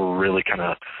 and we were really kind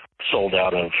of sold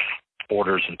out of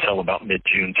orders until about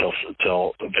mid-June,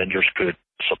 till vendors could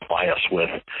supply us with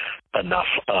enough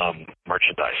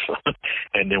merchandise.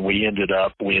 And then we ended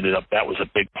up, that was a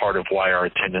big part of why our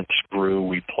attendance grew.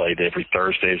 We played every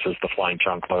Thursdays as the Flying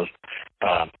Chunklas.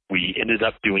 We ended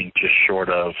up doing just short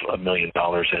of $1 million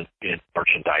in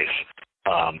merchandise.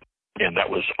 And that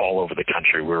was all over the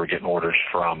country. We were getting orders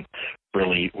from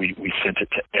really, we sent it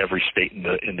to every state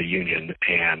in the union,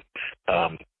 and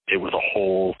it was a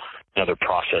whole another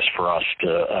process for us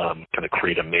to kind of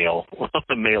create a mail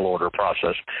order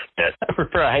process that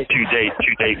right. to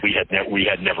date we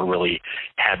had never really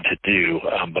had to do,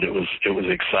 but it was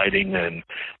exciting, and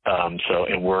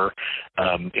and we're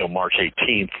March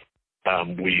 18th.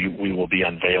 We will be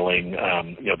unveiling,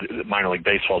 the Minor League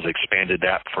Baseball has expanded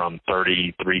that from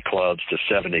 33 clubs to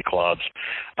 70 clubs.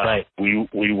 Right. We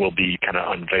will be kind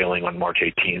of unveiling on March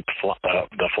 18th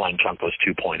the Flying Chunklas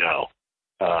 2.0.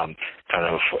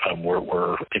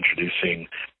 We're introducing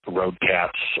road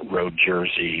caps, road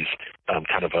jerseys,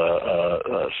 kind of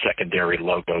a secondary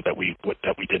logo that we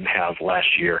didn't have last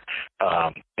year,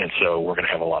 and so we're going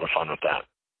to have a lot of fun with that.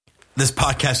 This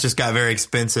podcast just got very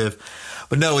expensive.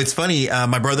 But no, it's funny.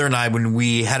 My brother and I, when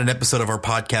we had an episode of our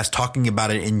podcast talking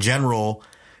about it in general,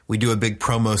 we do a big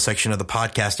promo section of the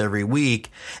podcast every week.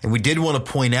 And we did want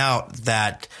to point out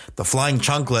that the flying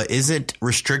chancla isn't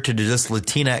restricted to just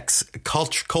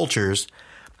Latinx cultures,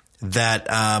 that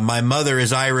my mother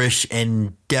is Irish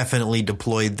and definitely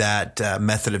deployed that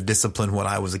method of discipline when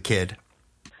I was a kid.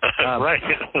 Right.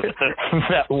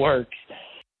 That works.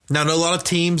 Now, I know a lot of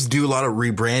teams do a lot of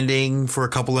rebranding for a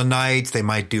couple of nights. They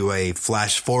might do a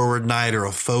flash forward night or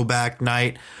a faux back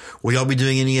night. Will y'all be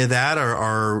doing any of that,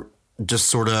 or just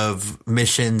sort of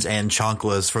missions and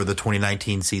chanclas for the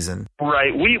 2019 season?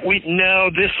 Right. We know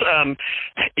this.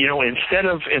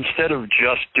 Instead of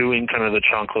just doing kind of the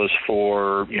chanclas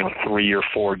for 3 or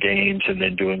 4 games and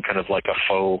then doing kind of like a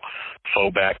faux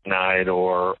back night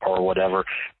or whatever,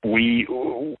 we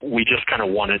just kind of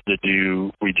wanted to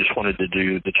do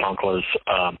the chanclas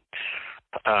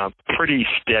pretty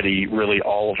steady, really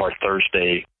all of our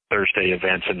Thursday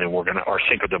events, and then our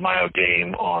Cinco de Mayo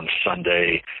game on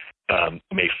Sunday,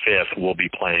 May 5th. We'll be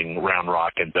playing Round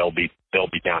Rock, and they'll be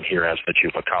down here as the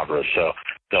Chupacabras, so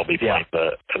they'll be playing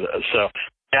so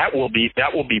that will be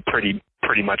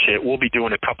pretty much it. We'll be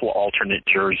doing a couple of alternate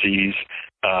jerseys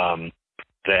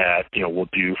that we'll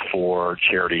do for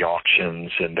charity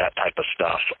auctions and that type of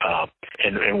stuff,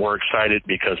 and we're excited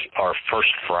because our first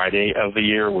Friday of the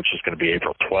year, which is going to be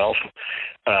April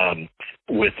 12th,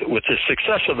 with the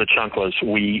success of the chanclas,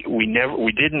 we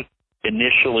didn't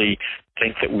initially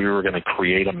think that we were going to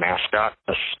create a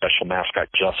special mascot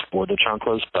just for the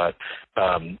chanclas, but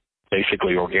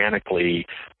basically organically,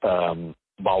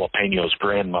 Bala Peño's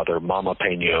grandmother, Mama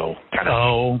Peño, kind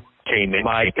of came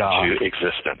into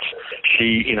existence.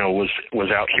 She, was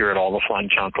out here at all the flying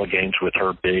chancla games with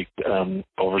her big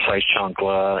oversized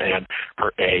chancla and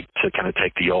her egg to kind of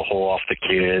take the yoho off the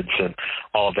kids and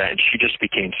all of that. And she just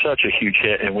became such a huge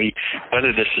hit. And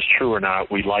whether this is true or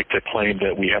not, we like to claim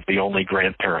that we have the only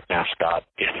grandparent mascot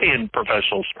in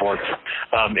professional sports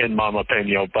in Mama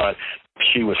Peño. But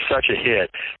she was such a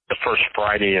hit. The first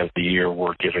Friday of the year,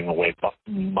 we're giving away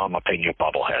Mama Peño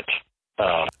bobbleheads.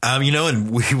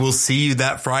 And we will see you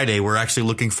that Friday. We're actually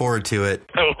looking forward to it.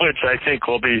 Which I think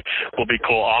will be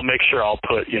cool. I'll make sure I'll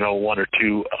put 1 or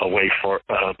 2 away for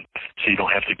so you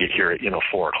don't have to get here at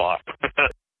 4:00.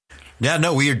 Yeah,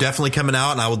 no, we are definitely coming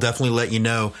out, and I will definitely let you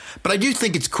know. But I do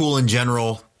think it's cool in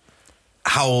general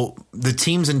how the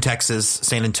teams in Texas,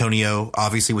 San Antonio,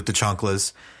 obviously with the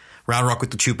chanclas, Round Rock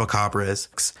with the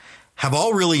Chupacabras, have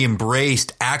all really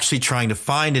embraced actually trying to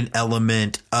find an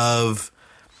element of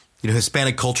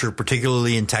Hispanic culture,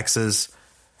 particularly in Texas,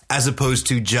 as opposed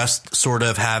to just sort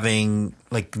of having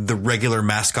like the regular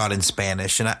mascot in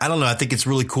Spanish. And I don't know. I think it's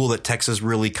really cool that Texas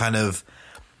really kind of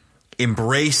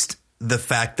embraced the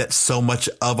fact that so much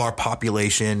of our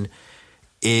population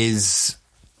is,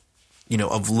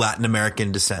 of Latin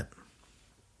American descent.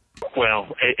 Well,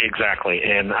 exactly.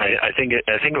 And I think it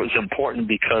was important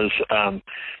because, and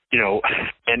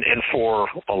for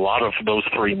a lot of those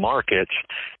 3 markets,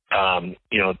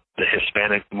 the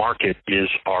Hispanic market is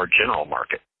our general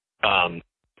market.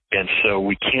 And so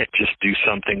we can't just do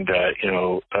something that,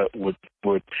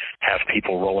 would have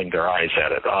people rolling their eyes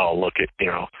at it. Oh, look at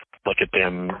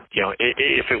them.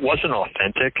 If it wasn't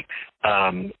authentic,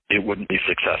 it wouldn't be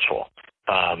successful.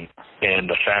 And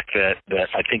the fact that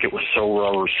I think it was so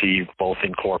well received both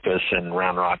in Corpus and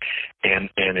Round Rock and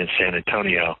in San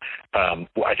Antonio,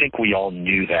 I think we all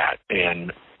knew that.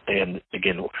 And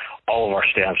again, all of our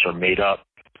staffs are made up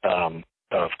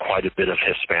of quite a bit of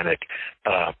Hispanic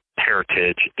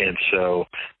heritage, and so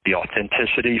the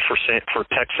authenticity for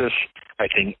Texas, I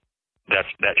think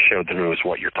that showed through is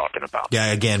what you're talking about.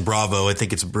 Yeah, again, bravo. I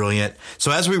think it's brilliant.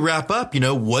 So as we wrap up,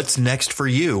 what's next for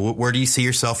you? Where do you see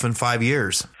yourself in 5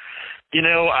 years?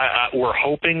 We're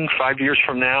hoping 5 years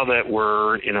from now that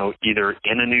we're, either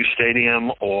in a new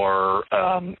stadium or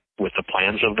with the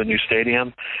plans of the new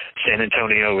stadium. San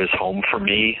Antonio is home for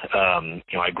me.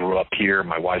 I grew up here.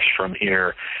 My wife's from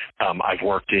here. I've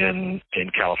worked in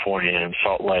California and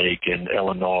Salt Lake and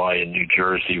Illinois and New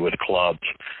Jersey with clubs.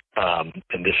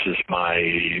 And this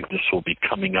will be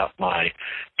coming up my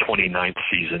 29th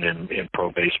season in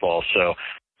pro baseball. So,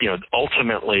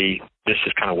 ultimately, this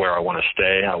is kind of where I want to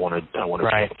stay. I want to be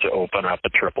able to open up a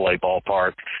AAA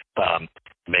ballpark,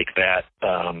 make that,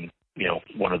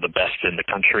 one of the best in the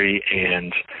country.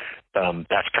 And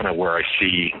that's kind of where I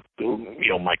see,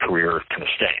 my career kind of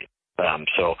staying.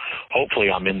 So hopefully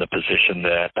I'm in the position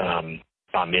that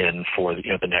I'm in for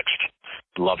the next,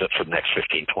 love it for the next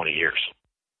 15, 20 years.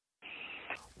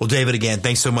 Well, David, again,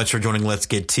 thanks so much for joining Let's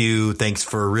Get To. Thanks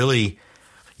for really,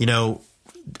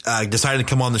 deciding to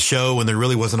come on the show when there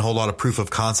really wasn't a whole lot of proof of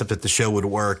concept that the show would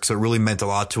work. So it really meant a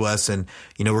lot to us. And,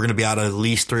 we're going to be out of at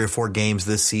least 3 or 4 games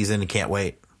this season and can't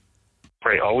wait.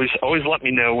 Great. Always let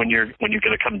me know when you're going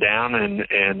to come down,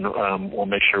 and we'll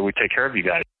make sure we take care of you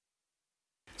guys.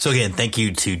 So again, thank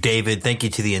you to David. Thank you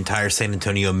to the entire San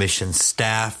Antonio Mission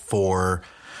staff for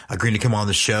agreeing to come on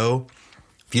the show.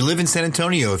 If you live in San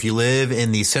Antonio, if you live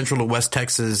in the Central to West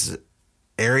Texas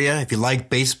area, if you like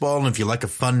baseball and if you like a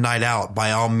fun night out,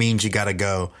 by all means, you got to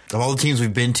go. Of all the teams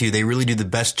we've been to, they really do the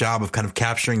best job of kind of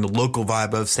capturing the local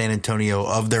vibe of San Antonio,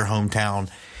 of their hometown,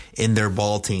 in their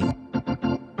ball team.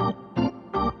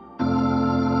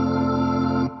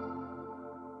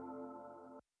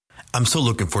 I'm so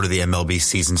looking forward to the MLB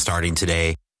season starting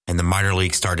today and the minor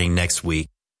league starting next week.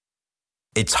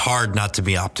 It's hard not to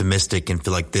be optimistic and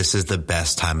feel like this is the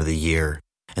best time of the year.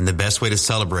 And the best way to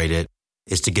celebrate it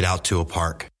is to get out to a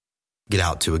park, get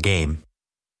out to a game.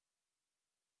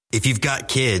 If you've got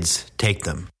kids, take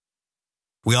them.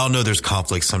 We all know there's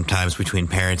conflict sometimes between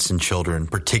parents and children,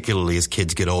 particularly as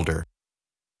kids get older.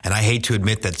 And I hate to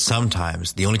admit that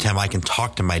sometimes the only time I can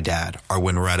talk to my dad are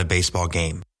when we're at a baseball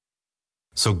game.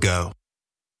 So go.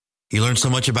 You learn so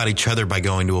much about each other by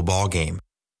going to a ball game.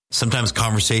 Sometimes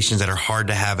conversations that are hard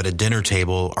to have at a dinner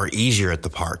table are easier at the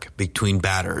park, between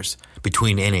batters,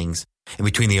 between innings, and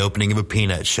between the opening of a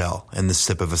peanut shell and the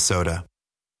sip of a soda.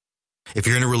 If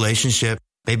you're in a relationship,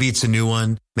 maybe it's a new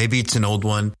one, maybe it's an old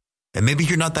one, and maybe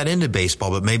you're not that into baseball,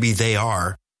 but maybe they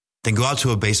are, then go out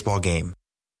to a baseball game.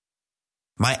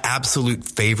 My absolute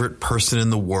favorite person in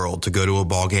the world to go to a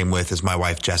ball game with is my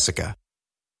wife, Jessica.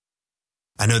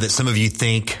 I know that some of you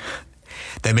think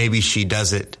that maybe she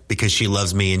does it because she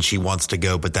loves me and she wants to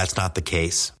go, but that's not the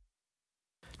case.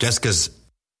 Jessica's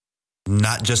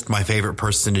not just my favorite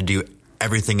person to do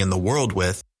everything in the world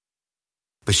with,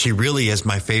 but she really is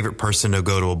my favorite person to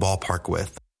go to a ballpark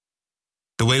with.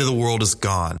 The weight of the world is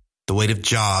gone. The weight of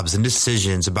jobs and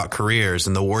decisions about careers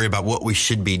and the worry about what we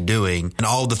should be doing and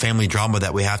all of the family drama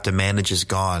that we have to manage is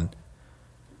gone.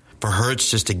 For her, it's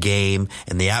just a game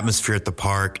and the atmosphere at the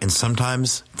park. And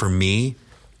sometimes, for me,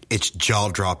 it's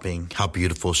jaw-dropping how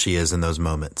beautiful she is in those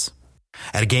moments.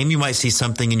 At a game, you might see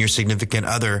something in your significant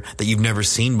other that you've never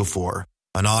seen before.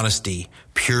 An honesty,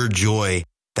 pure joy,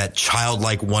 that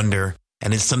childlike wonder,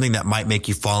 and it's something that might make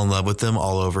you fall in love with them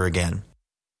all over again.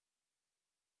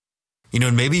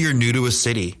 And maybe you're new to a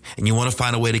city and you want to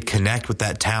find a way to connect with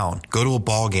that town. Go to a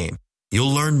ball game.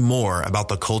 You'll learn more about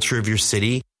the culture of your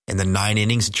city in the 9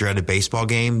 innings that you're at a baseball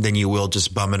game than you will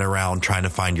just bumming around trying to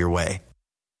find your way.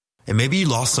 And maybe you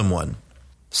lost someone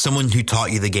who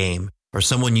taught you the game, or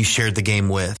someone you shared the game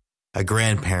with, a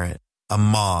grandparent, a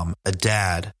mom, a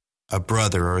dad, a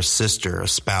brother or a sister, a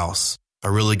spouse,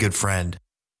 a really good friend.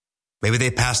 Maybe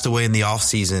they passed away in the off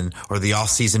season or the off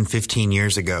season 15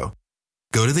 years ago.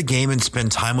 Go to the game and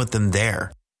spend time with them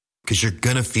there because you're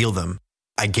going to feel them.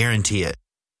 I guarantee it.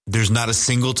 There's not a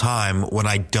single time when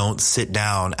I don't sit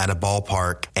down at a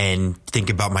ballpark and think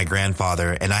about my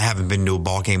grandfather, and I haven't been to a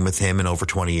ball game with him in over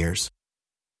 20 years.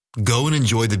 Go and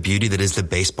enjoy the beauty that is the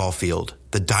baseball field.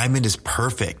 The diamond is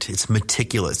perfect. It's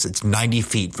meticulous. It's 90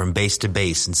 feet from base to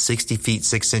base and 60 feet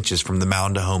 6 inches from the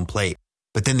mound to home plate.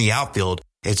 But then the outfield,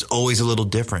 it's always a little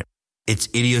different. It's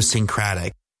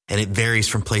idiosyncratic, and it varies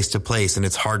from place to place, and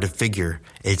it's hard to figure.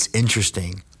 It's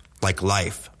interesting, like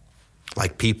life,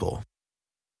 like people.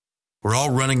 We're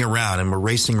all running around and we're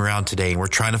racing around today and we're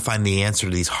trying to find the answer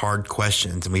to these hard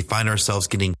questions, and we find ourselves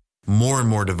getting more and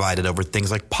more divided over things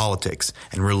like politics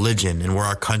and religion and where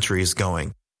our country is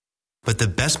going. But the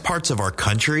best parts of our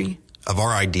country, of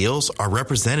our ideals, are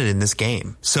represented in this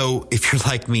game. So if you're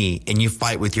like me and you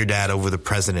fight with your dad over the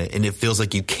president and it feels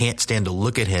like you can't stand to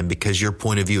look at him because your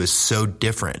point of view is so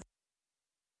different,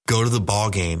 go to the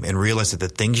ball game and realize that the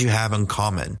things you have in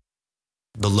common,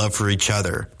 the love for each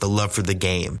other, the love for the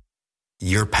game,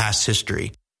 your past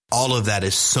history, all of that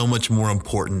is so much more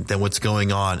important than what's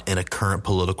going on in a current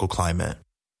political climate.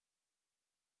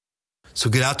 So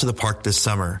get out to the park this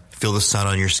summer, feel the sun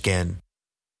on your skin,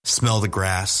 smell the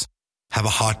grass, have a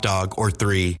hot dog or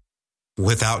 3,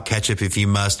 without ketchup if you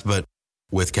must, but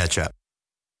with ketchup.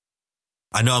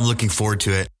 I know I'm looking forward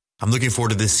to it. I'm looking forward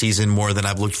to this season more than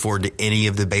I've looked forward to any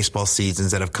of the baseball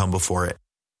seasons that have come before it.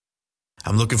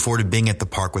 I'm looking forward to being at the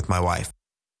park with my wife.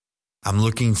 I'm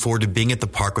looking forward to being at the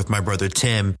park with my brother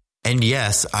Tim. And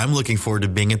yes, I'm looking forward to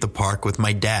being at the park with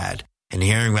my dad and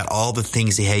hearing about all the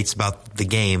things he hates about the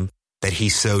game that he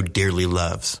so dearly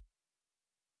loves.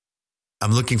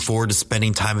 I'm looking forward to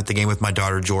spending time at the game with my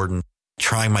daughter, Jordan,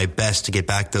 trying my best to get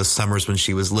back those summers when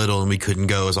she was little and we couldn't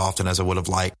go as often as I would have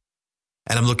liked.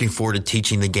 And I'm looking forward to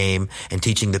teaching the game and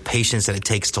teaching the patience that it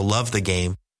takes to love the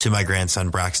game to my grandson,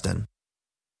 Braxton.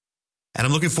 And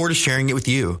I'm looking forward to sharing it with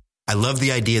you. I love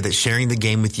the idea that sharing the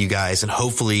game with you guys, and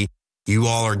hopefully you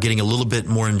all are getting a little bit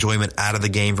more enjoyment out of the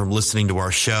game from listening to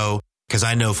our show, because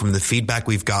I know from the feedback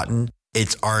we've gotten,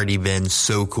 it's already been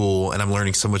so cool, and I'm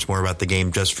learning so much more about the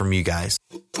game just from you guys.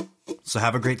 So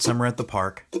have a great summer at the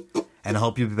park, and I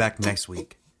hope you'll be back next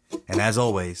week. And as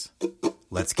always,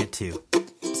 let's get to.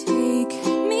 Take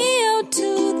me out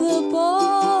to the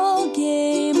ball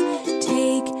game.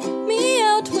 Take me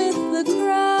out with the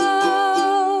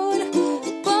crowd.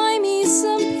 Buy me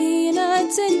some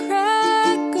peanuts and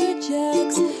Cracker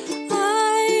Jacks.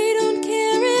 I don't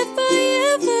care if I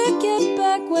ever get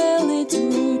back. Well, it's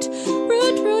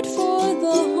root for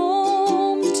the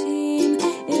home team.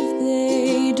 If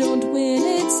they don't win,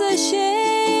 it's a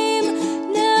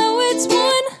shame. Now it's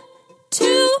 1,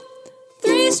 2,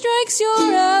 3 strikes,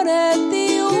 you're out at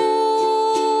the